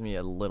 it gives me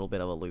a little bit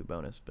of a loot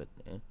bonus, but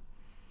eh.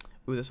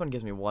 Ooh, this one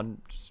gives me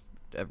one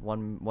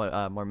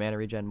more mana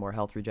regen, more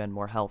health regen,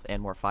 more health,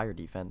 and more fire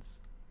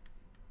defense.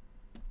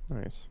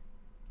 Nice.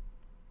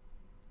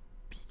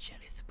 Be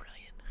jealous,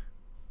 Brian.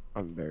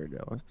 I'm very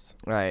jealous.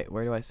 Alright,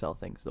 where do I sell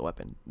things? The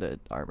weapon, the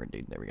armor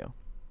dude, there we go.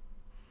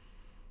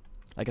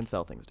 I can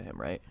sell things to him,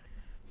 right?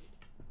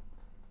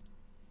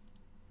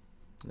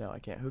 No, I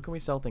can't. Who can we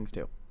sell things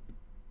to?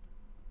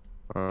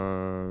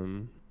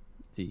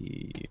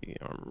 The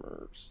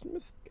armor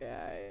smith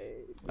guy.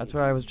 That's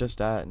where I was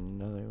just at, and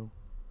no.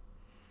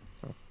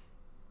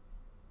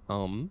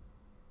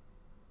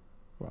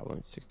 Wow,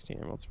 only 16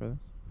 emeralds for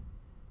this.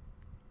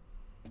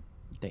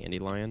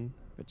 Dandelion.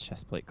 A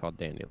chest plate called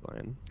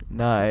Dandelion.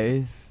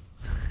 Nice.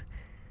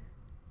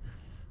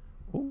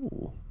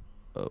 Ooh.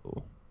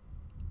 Oh.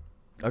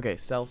 Okay,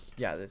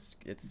 yeah,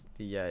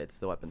 it's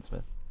the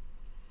weaponsmith.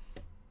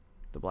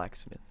 The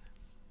blacksmith.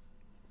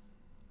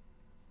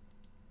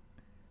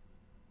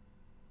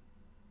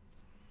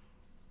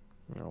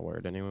 I'll wear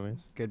it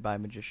anyways. Goodbye,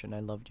 magician. I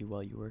loved you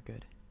while you were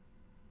good.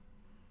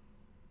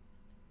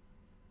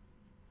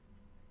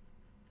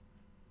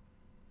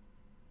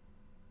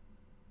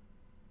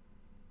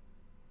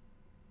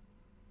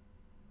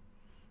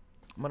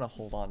 I'm gonna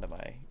hold on to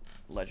my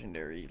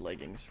legendary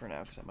leggings for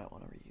now because I might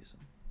want to reuse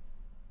them.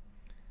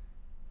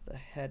 The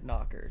head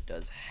knocker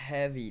does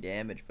heavy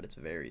damage, but it's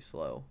very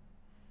slow.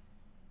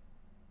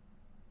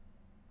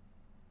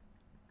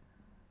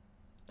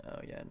 Oh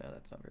yeah, no,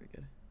 that's not very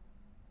good.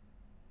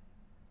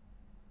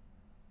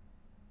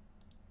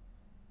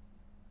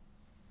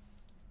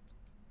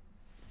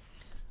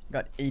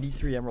 Got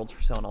 83 emeralds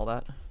for selling all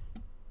that.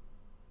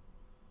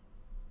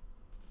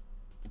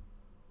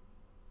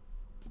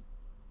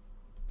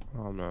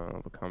 Oh, I'm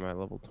not become at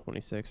level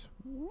 26.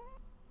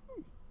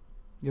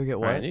 You'll get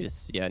what? Right,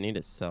 I need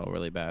to sell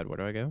really bad. Where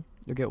do I go?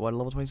 You'll get what at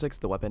level 26?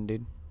 The weapon,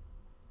 dude.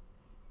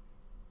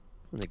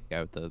 The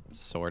guy with the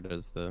sword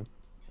as the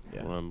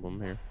little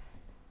emblem here.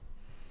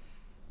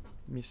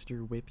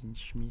 Mr.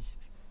 Weaponsmith.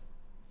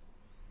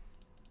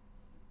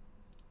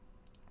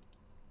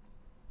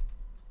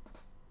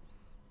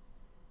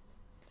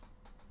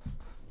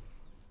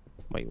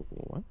 Wait,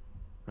 what?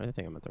 I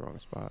think I'm at the wrong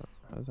spot.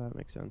 How does that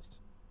make sense?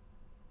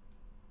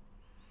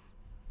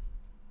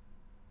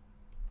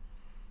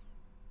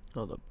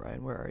 Hold up,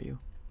 Brian. Where are you?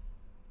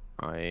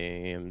 I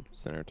am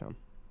center town.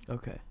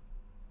 Okay.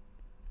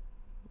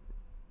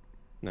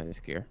 Nice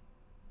gear.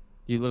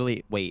 You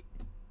literally wait.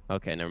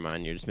 Okay, never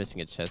mind. You're just missing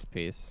a chest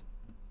piece.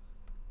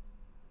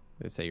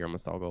 They say you're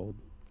almost all gold.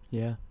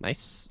 Yeah.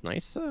 Nice.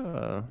 I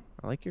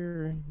like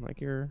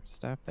your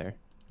staff there.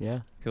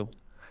 Yeah. Cool.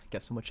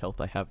 Guess how much health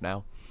I have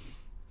now?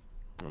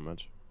 How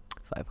much?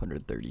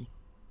 530.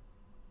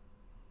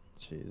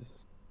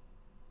 Jesus.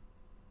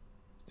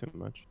 It's too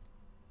much.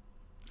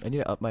 I need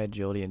to up my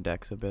agility and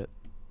dex a bit.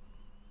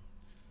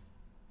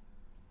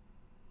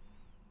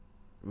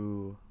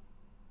 Ooh.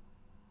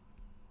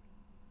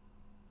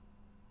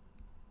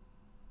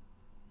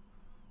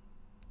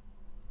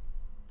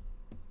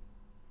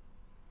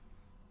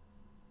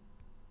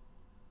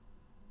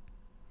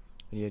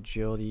 I need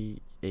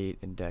agility 8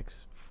 and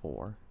dex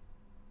 4.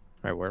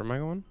 Alright, where am I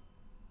going?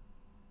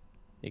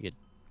 You could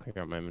click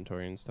out my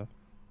inventory and stuff.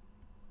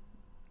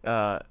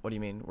 What do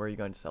you mean? Where are you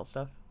going to sell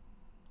stuff?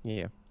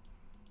 Yeah.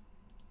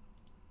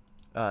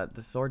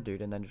 The sword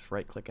dude, and then just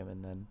right click him,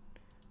 and then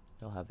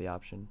he'll have the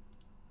option.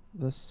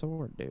 The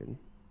sword, dude.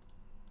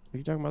 Are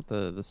you talking about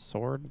the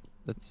sword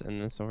that's in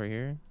this over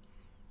here?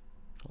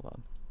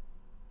 Hold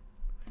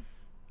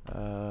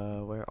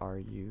on. Where are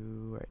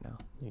you right now?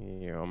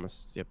 You're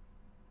almost, yep.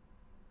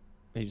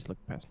 You just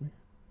looked past me.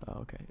 Oh,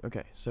 okay.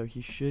 Okay, so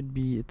he should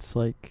be, it's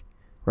like,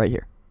 right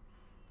here.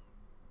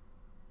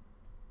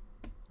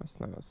 That's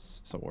not a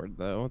sword,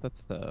 though.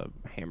 That's the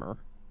hammer.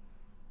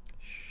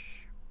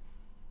 Shh.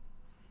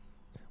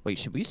 Wait,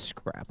 should we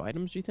scrap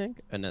items, do you think?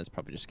 And that's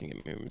probably just gonna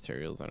give me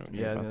materials. I don't care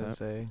Yeah, I was about gonna that.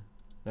 say,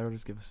 never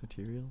just give us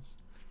materials.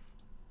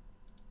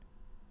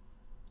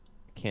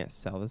 Can't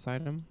sell this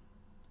item?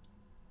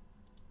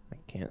 I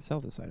can't sell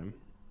this item.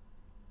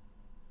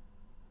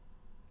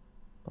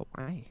 But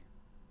why?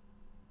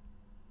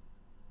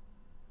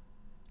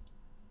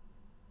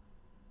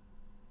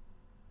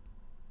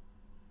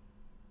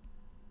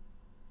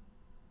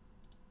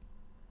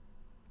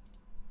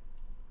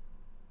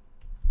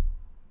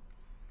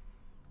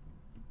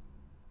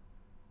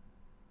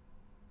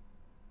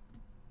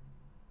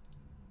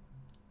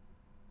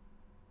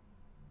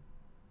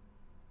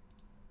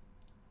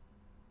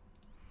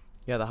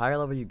 Yeah, the higher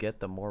level you get,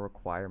 the more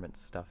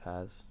requirements stuff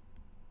has.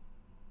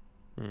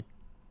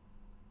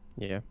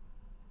 Yeah.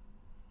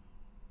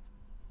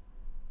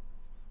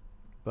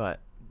 But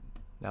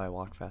now I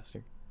walk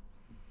faster.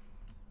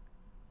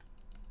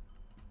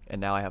 And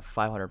now I have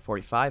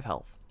 545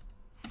 health.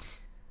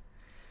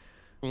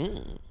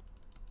 I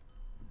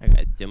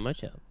got so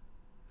much help.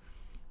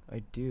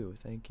 I do,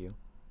 thank you.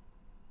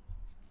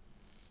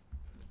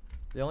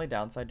 The only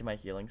downside to my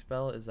healing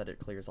spell is that it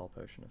clears all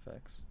potion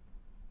effects.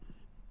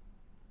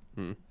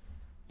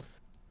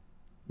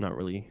 Not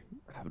really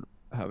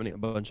having a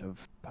bunch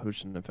of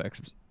potion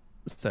effects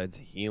besides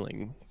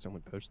healing. So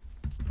many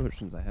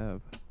potions I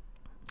have.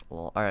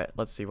 Well, alright,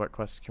 let's see. What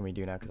quests can we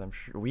do now? Because I'm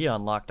sure we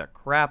unlocked a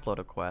crap load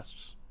of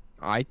quests.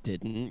 I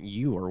didn't.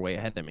 You were way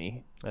ahead of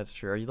me. That's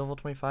true. Are you level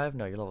 25?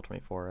 No, you're level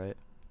 24, right?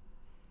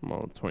 I'm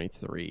level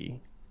 23.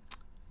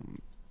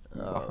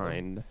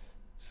 Behind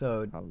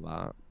So, a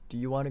lot. do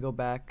you want to go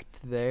back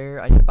to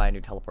there? I need to buy a new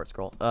teleport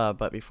scroll.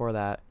 But before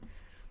that,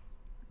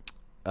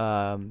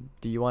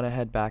 do you want to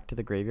head back to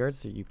the graveyard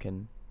so you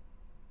can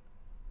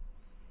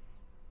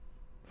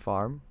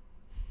farm?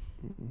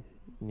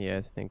 Yeah,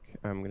 I think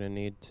I'm gonna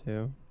need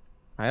to.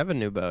 I have a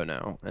new bow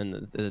now,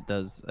 and it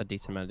does a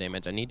decent amount of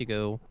damage. I need to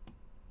go.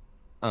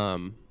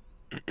 What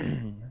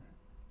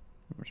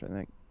should I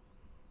think?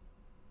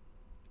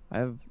 I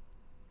have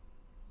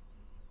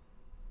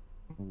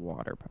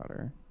water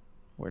powder.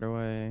 Where do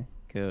I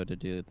go to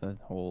do the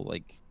whole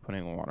like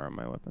putting water on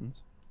my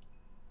weapons?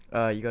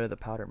 You go to the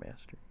powder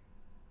master.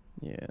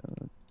 Yeah,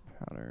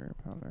 powder.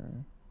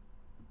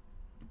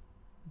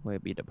 Where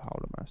be the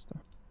powder master?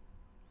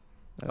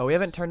 Oh, we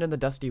haven't turned in the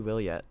dusty will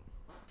yet.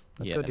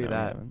 Let's go do no, we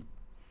that.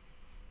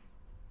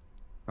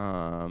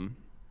 haven't.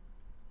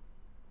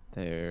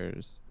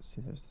 There's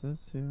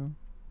those two.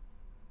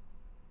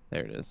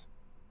 There it is.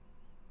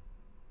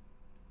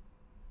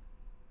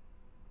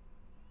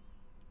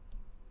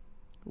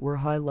 We're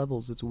high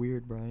levels. It's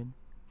weird, Brian.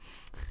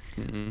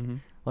 Mm-hmm.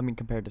 I mean,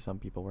 compared to some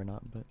people, we're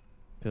not, but...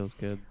 Feels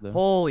good, though.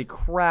 Holy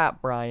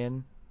crap,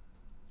 Brian.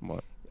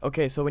 What?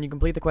 Okay, so when you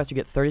complete the quest, you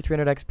get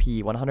 3,300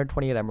 XP,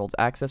 128 emeralds,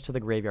 access to the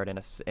graveyard, and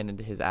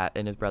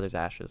his brother's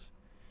ashes,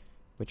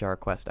 which are a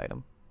quest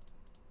item.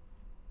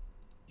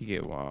 You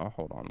get,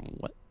 hold on,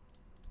 what?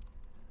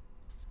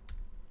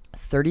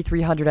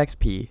 3,300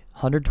 XP,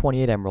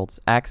 128 emeralds,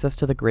 access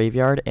to the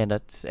graveyard, and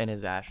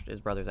his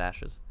brother's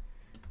ashes.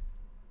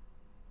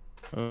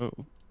 Oh.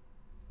 Okay.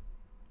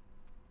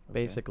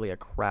 Basically a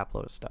crap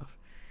load of stuff.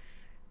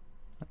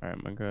 Alright,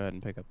 I'm gonna go ahead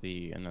and pick up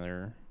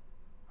another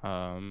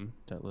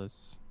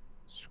Deathless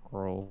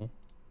scroll.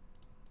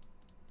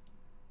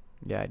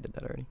 Yeah, I did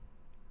that already.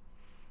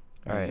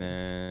 And Alright.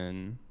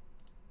 then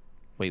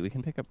wait,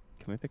 can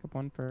we pick up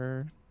one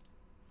for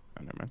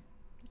oh never mind.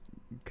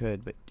 You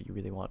could, but do you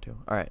really want to?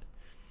 Alright.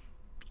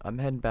 I'm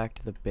heading back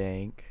to the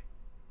bank.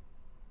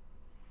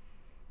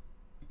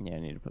 Yeah, I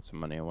need to put some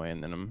money away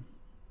and then I'm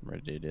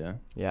ready to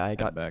I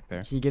got back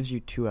there. He gives you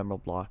 2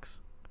 emerald blocks.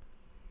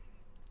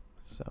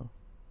 So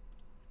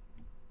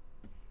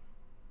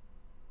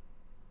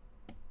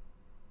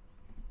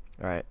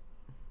alright.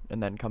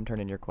 And then come turn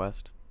in your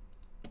quest.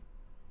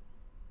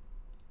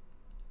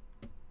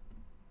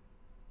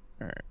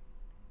 Alright.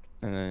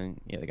 And then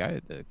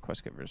the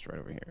quest giver is right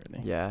over here,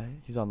 isn't he? Yeah,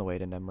 he's on the way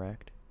to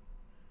WynnCract.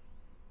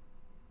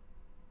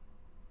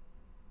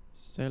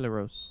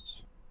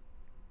 Celeros.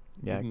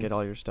 Yeah, get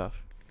all your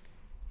stuff.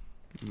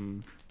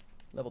 Mm.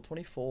 Level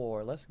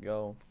 24, let's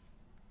go.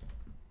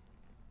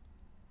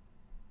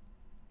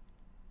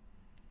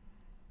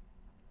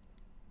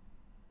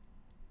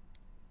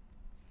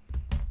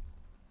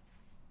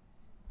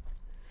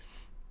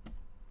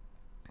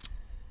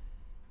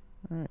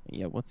 Alright,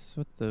 yeah, what's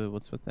with the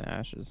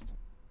ashes?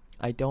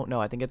 I don't know.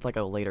 I think it's like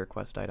a later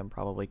quest item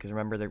probably, because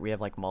remember that we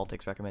have like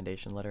Maltic's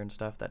recommendation letter and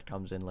stuff that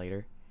comes in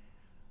later.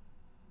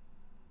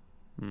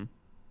 Hmm.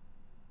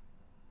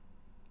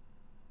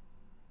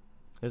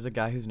 There's a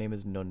guy whose name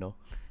is Nono.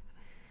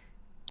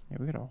 Yeah,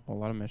 we got a whole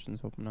lot of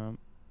missions open up.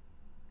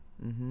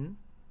 Mm-hmm.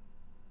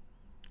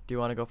 Do you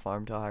want to go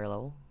farm to a higher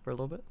level for a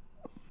little bit?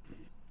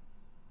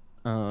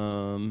 I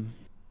don't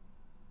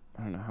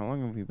know. How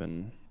long have we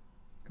been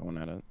going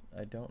at it?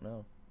 I don't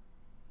know.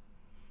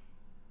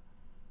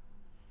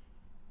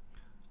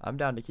 I'm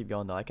down to keep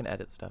going though. I can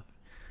edit stuff.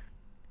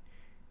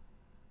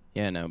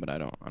 Yeah, no, but I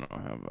don't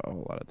have a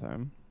whole lot of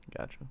time.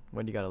 Gotcha.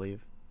 When do you gotta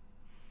leave?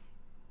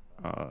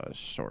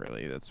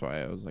 Shortly. That's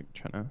why I was like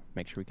trying to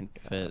make sure we can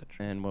fit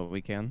in what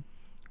we can.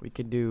 We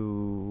could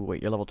do...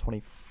 Wait, you're level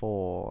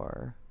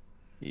 24.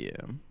 Yeah.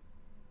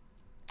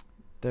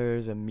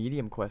 There's a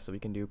medium quest that we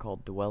can do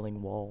called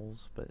Dwelling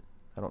Walls, but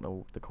I don't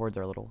know. The chords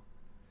are a little...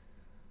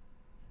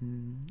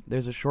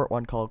 There's a short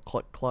one called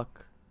Cluck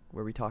Cluck,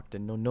 where we talk to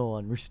No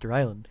on Rooster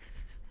Island.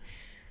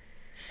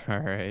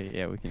 Alright,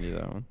 yeah, we can do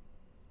that one.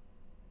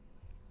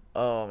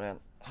 Oh, man.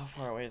 How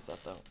far away is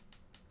that, though?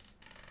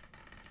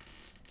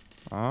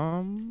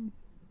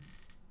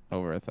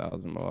 Over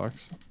 1,000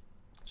 blocks.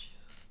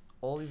 Jesus.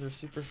 All these are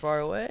super far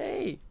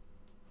away.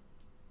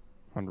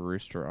 On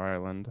Rooster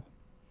Island.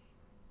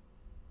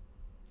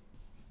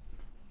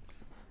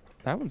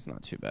 That one's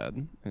not too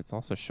bad. It's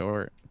also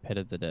short. Pit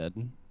of the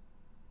Dead.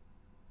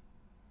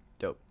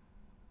 Dope.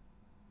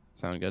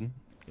 Sound good?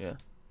 Yeah.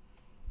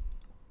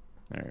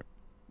 All right.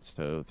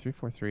 So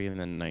 343 and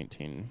then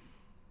 19.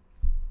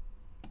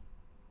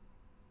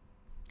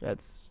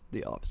 That's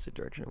the opposite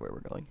direction of where we're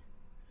going.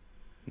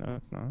 No,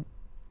 it's not.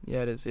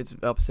 Yeah, it is. It's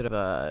opposite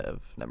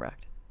of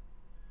WynnCract.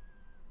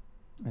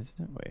 Is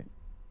it? Wait.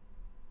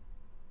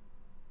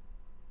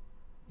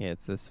 Yeah,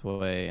 it's this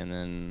way and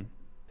then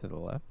to the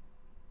left.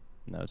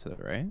 No, to the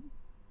right.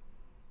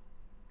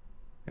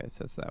 Okay,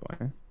 so it's that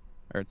way.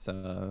 Or it's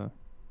southwest.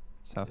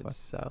 It's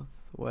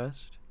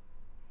southwest.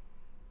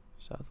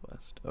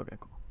 Southwest. Okay,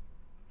 cool.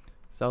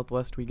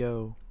 Southwest we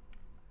go.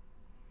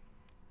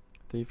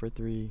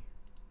 343.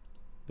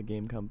 The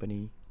game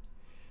company.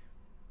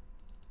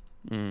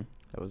 Mm.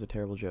 That was a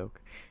terrible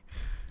joke.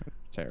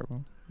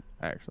 Terrible.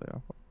 Actually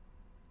awful.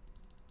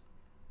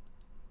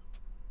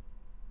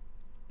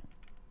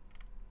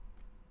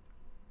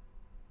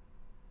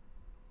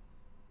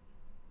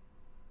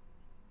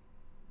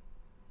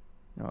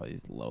 Oh,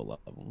 these low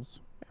levels.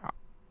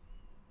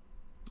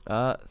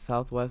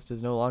 Southwest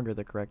is no longer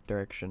the correct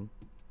direction.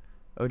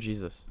 Oh,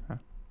 Jesus. Huh.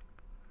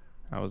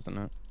 How wasn't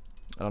it?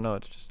 I don't know,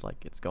 it's just like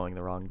it's going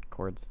the wrong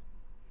chords.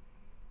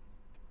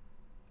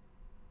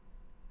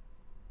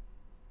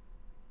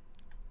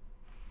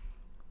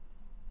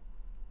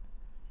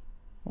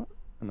 What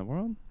in the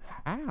world?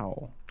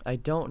 How? I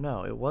don't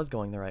know. It was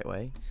going the right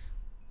way.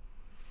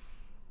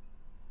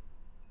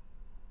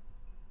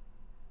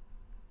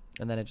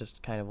 And then it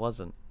just kind of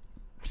wasn't.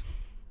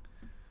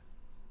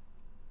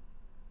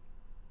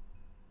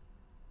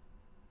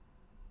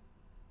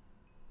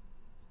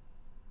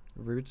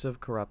 Roots of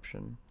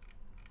corruption.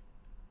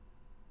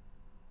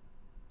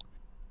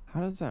 How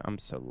does that? I'm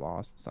so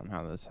lost on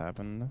how this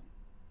happened.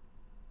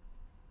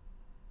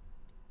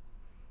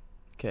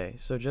 Okay,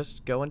 so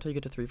just go until you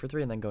get to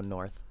 343 and then go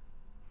north.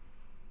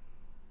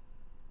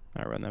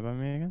 I run that by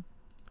me again.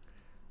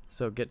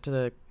 So get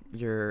to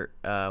your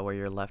where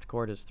your left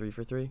chord is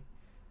 343,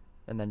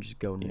 and then just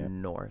go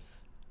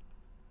north,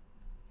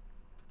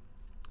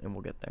 and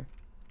we'll get there.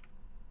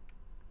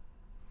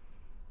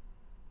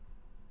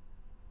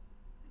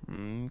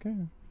 Okay.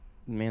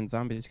 Man,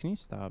 zombies, can you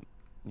stop?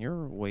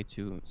 You're way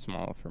too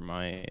small for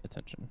my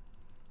attention.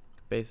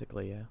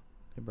 Basically, yeah.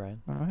 Hey,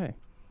 Brian. Oh, hey.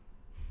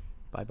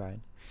 Bye,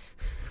 Brian.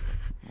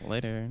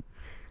 Later.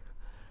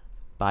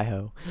 Bye,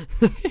 ho.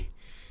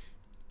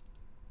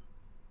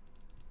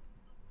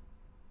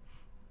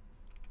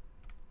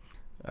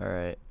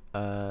 Alright.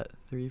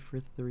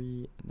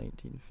 343,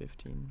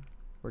 1915.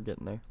 We're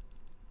getting there.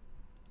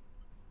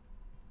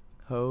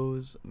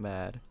 Hoes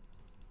mad.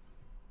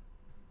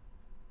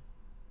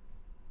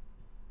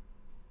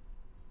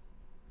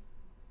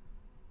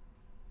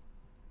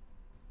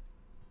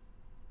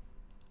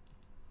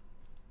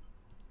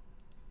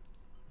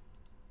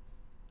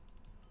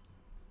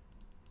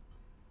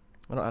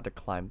 I don't have to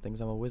climb things,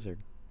 I'm a wizard.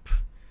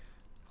 Pff,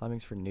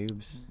 climbing's for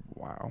noobs.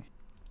 Wow.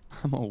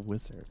 I'm a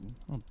wizard.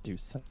 I don't do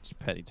such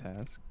petty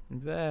tasks.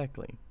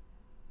 Exactly.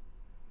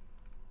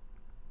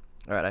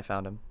 Alright, I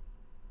found him.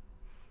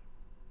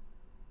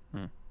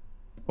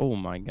 Oh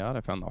my god,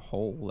 I found the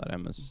hole that I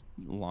almost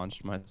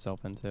launched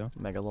myself into.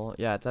 Megalol.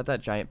 Yeah, it's at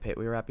that giant pit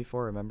we were at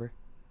before, remember?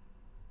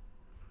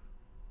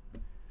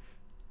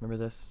 Remember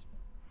this?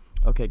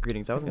 Okay,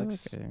 greetings. I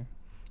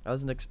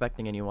wasn't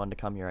expecting anyone to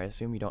come here. I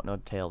assume you don't know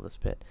the tale of this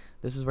pit.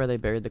 This is where they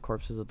buried the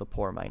corpses of the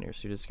poor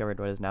miners who discovered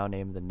what is now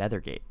named the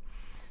Nethergate.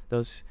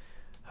 Those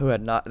who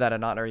had not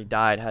already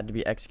died had to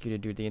be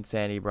executed due to the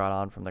insanity brought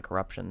on from the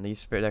corruption.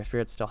 Their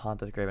spirits still haunt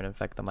this grave and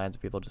infect the minds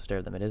of people who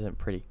disturb them. It isn't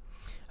pretty.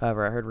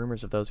 However, I heard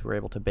rumors of those who were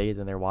able to bathe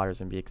in their waters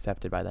and be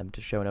accepted by them.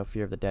 To show no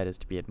fear of the dead is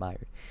to be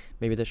admired.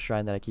 Maybe this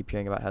shrine that I keep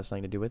hearing about has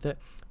something to do with it.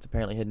 It's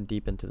apparently hidden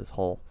deep into this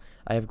hole.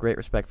 I have great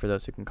respect for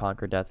those who can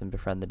conquer death and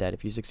befriend the dead.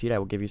 If you succeed, I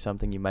will give you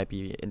something you might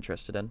be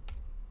interested in.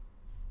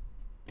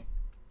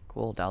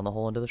 Cool. Down the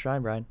hole into the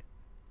shrine, Brian.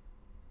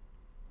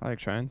 I like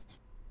shrines.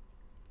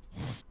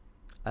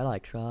 I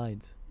like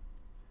shrines.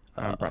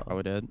 I'm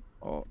probably dead.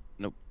 Oh,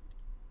 nope.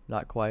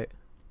 Not quite.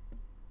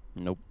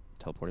 Nope.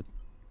 Teleported.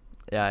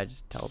 Yeah, I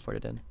just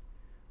teleported in.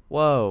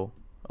 Whoa.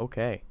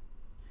 Okay.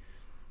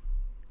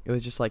 It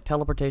was just like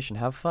teleportation.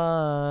 Have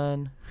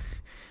fun.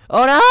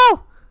 Oh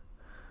no!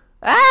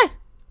 Ah!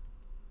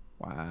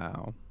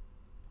 Wow.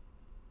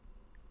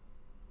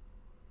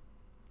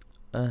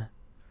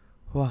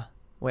 What?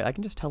 Wait, I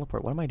can just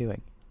teleport. What am I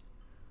doing?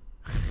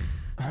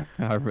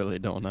 I really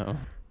don't know.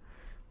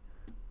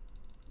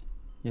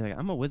 You're like,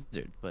 I'm a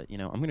wizard, but, you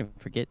know, I'm going to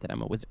forget that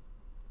I'm a wizard.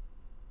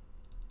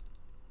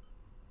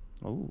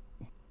 Oh.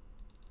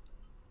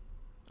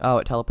 Oh,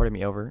 it teleported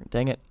me over.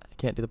 Dang it. I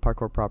can't do the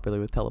parkour properly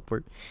with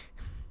teleport.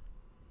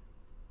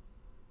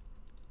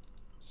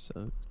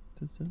 So,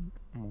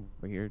 I'm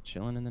over here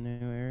chilling in the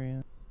new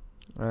area.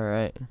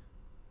 Alright.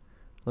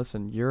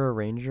 Listen, you're a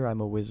ranger,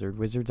 I'm a wizard.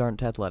 Wizards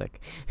aren't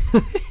athletic.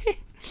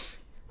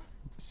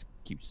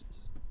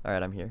 Excuses.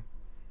 Alright, I'm here.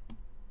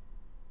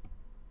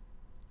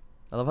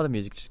 I love how the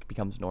music just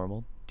becomes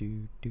normal.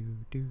 Do, do,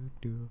 do,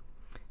 do.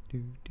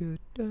 Do do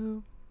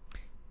do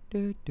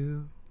do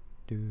do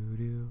do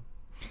do.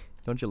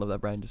 Don't you love that,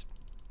 Brian? Just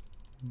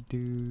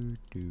do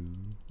do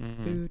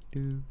do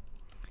do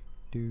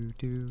do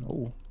do.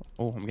 Oh,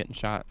 oh, I'm getting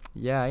shot.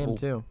 Yeah, I am Oh.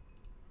 too.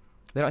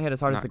 They don't hit as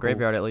hard as Not the cool.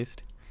 graveyard, at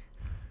least.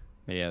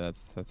 Yeah,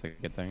 that's a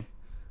good thing.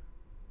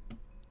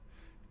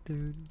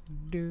 Do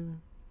do.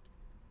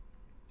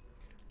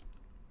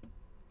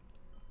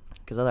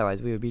 Because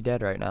otherwise we would be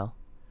dead right now.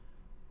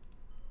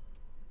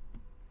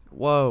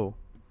 Whoa.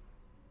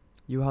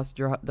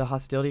 The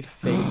hostility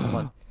faded.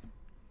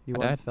 You I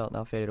once died. felt,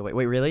 now faded away.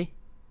 Wait, really?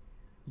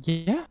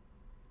 Yeah.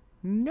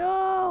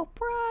 No,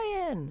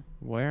 Brian.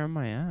 Where am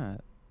I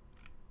at?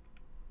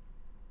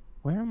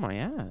 Where am I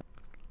at?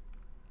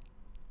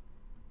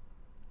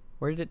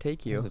 Where did it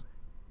take you? Was it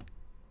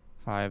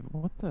 5?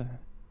 What the?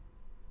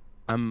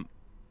 I'm.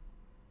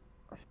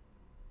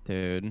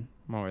 Dude,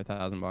 I'm over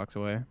 $1,000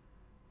 away.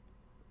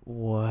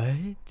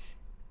 What?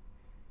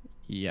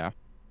 Yeah.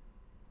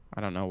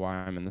 I don't know why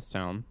I'm in this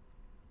town.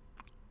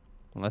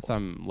 Unless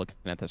I'm looking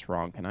at this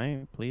wrong. Can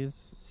I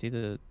please see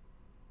the...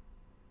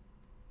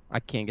 I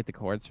can't get the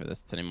chords for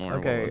this anymore. What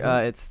Okay, was it?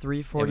 it's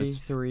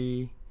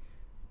 343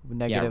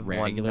 negative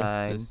yeah, regular.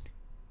 19.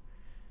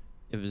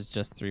 It was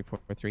just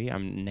 343.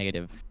 I'm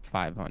negative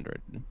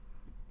 500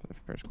 for the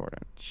first quarter.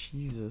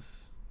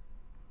 Jesus.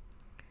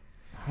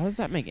 How does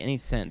that make any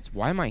sense?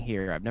 Why am I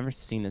here? I've never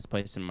seen this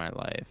place in my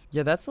life.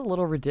 Yeah, that's a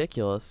little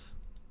ridiculous.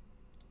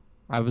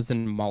 I was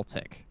in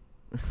Maltic.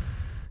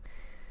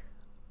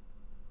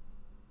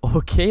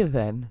 Okay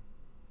then.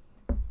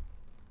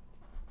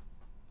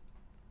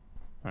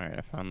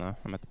 Alright, I'm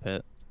at the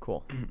pit.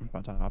 Cool. I'm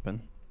about to hop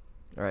in.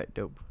 Alright,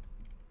 dope.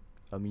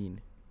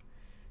 Amine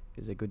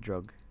is a good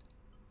drug.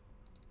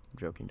 I'm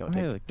joking. Don't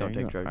Hey, take look, don't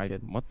there you take go. drugs,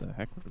 kid. What the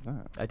heck was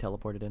that? I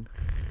teleported in.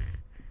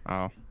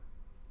 Oh.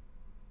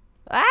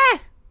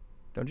 Ah!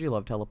 Don't you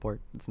love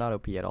teleport? It's not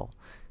OP at all.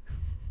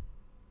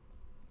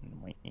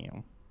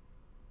 Wow.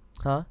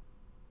 Huh?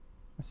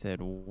 I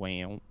said,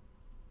 wow.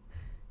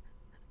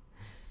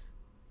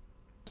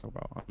 Talk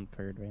about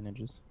unfair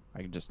advantages.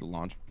 I could just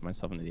launch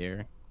myself into the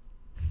air.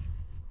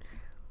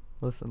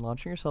 Listen,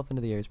 launching yourself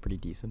into the air is pretty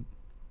decent.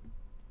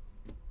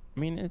 I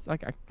mean, it's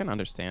like, I can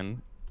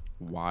understand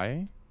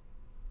why.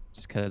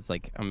 Just because,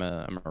 like, I'm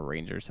a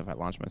ranger, so if I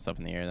launch myself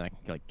in the air, then I can,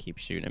 like, keep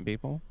shooting at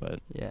people, but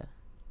Yeah.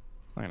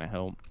 it's not gonna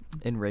help.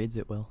 In raids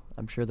it will.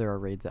 I'm sure there are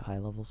raids at high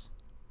levels.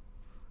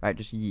 Alright,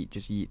 just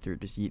yeet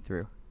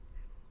through.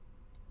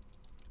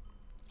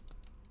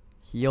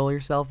 Heal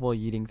yourself while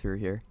yeeting through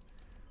here.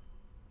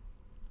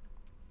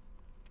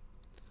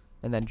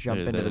 And then jump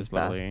Dude, into there's this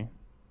bath. literally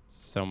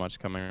so much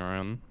coming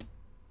around.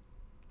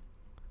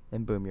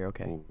 And boom, you're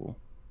okay. Ooh.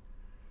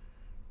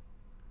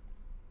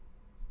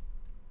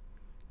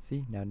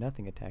 See, now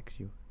nothing attacks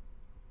you.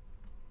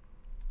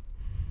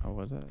 Oh,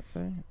 what does that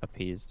say?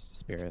 Appeased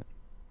spirit.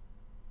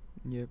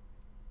 Yep.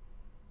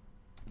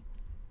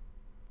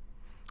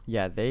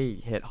 Yeah, they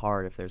hit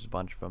hard if there's a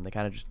bunch of them. They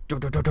kind of just...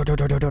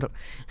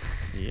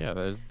 Yeah,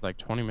 there's like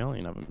 20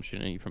 million of them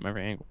shooting at you from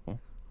every angle.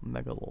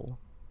 Mega lol.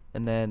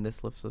 And then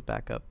this lifts us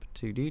back up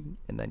to Deed,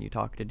 and then you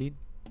talk to Deed.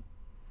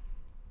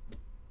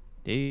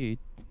 Dude,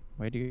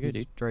 where do you go, He's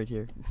dude? right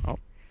here. Oh.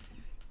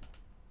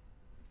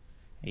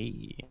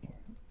 Hey.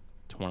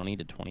 20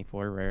 to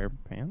 24 rare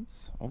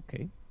pants.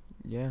 Okay.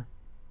 Yeah.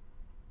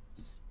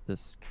 The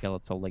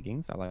skeletal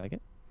leggings. I like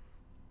it.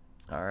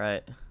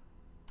 Alright.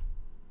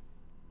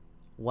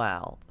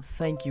 Wow.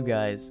 Thank you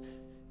guys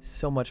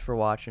so much for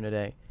watching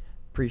today.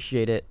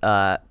 Appreciate it.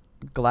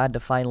 Glad to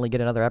finally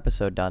get another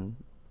episode done.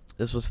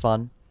 This was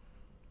fun.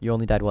 You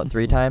only died, what,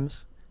 3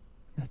 times?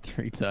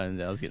 3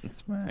 times I was getting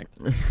smacked.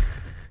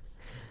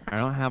 I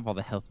don't have all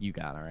the health you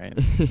got, alright?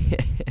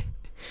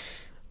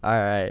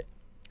 Alright.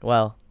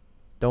 Well,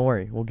 don't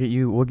worry. We'll get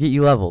you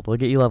leveled. We'll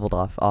get you leveled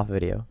off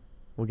video.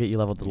 We'll get you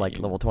leveled to like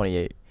level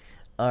 28.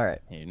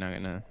 Alright. Hey, you're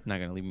not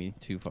gonna leave me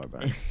too far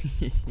behind.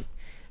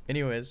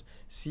 Anyways,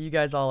 see you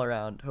guys all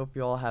around. Hope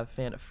you all have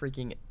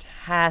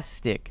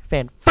fan-freaking-tastic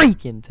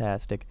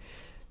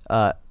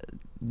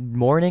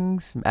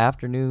mornings,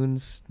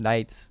 afternoons,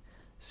 nights.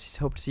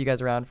 Hope to see you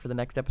guys around for the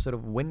next episode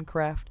of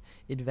WynnCraft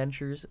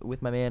Adventures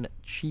with my man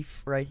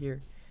Chief right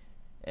here.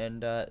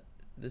 And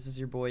this is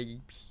your boy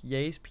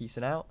Yays,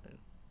 peacing out.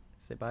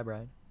 Say bye,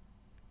 Brian.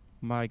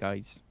 Bye,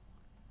 guys.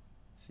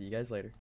 See you guys later.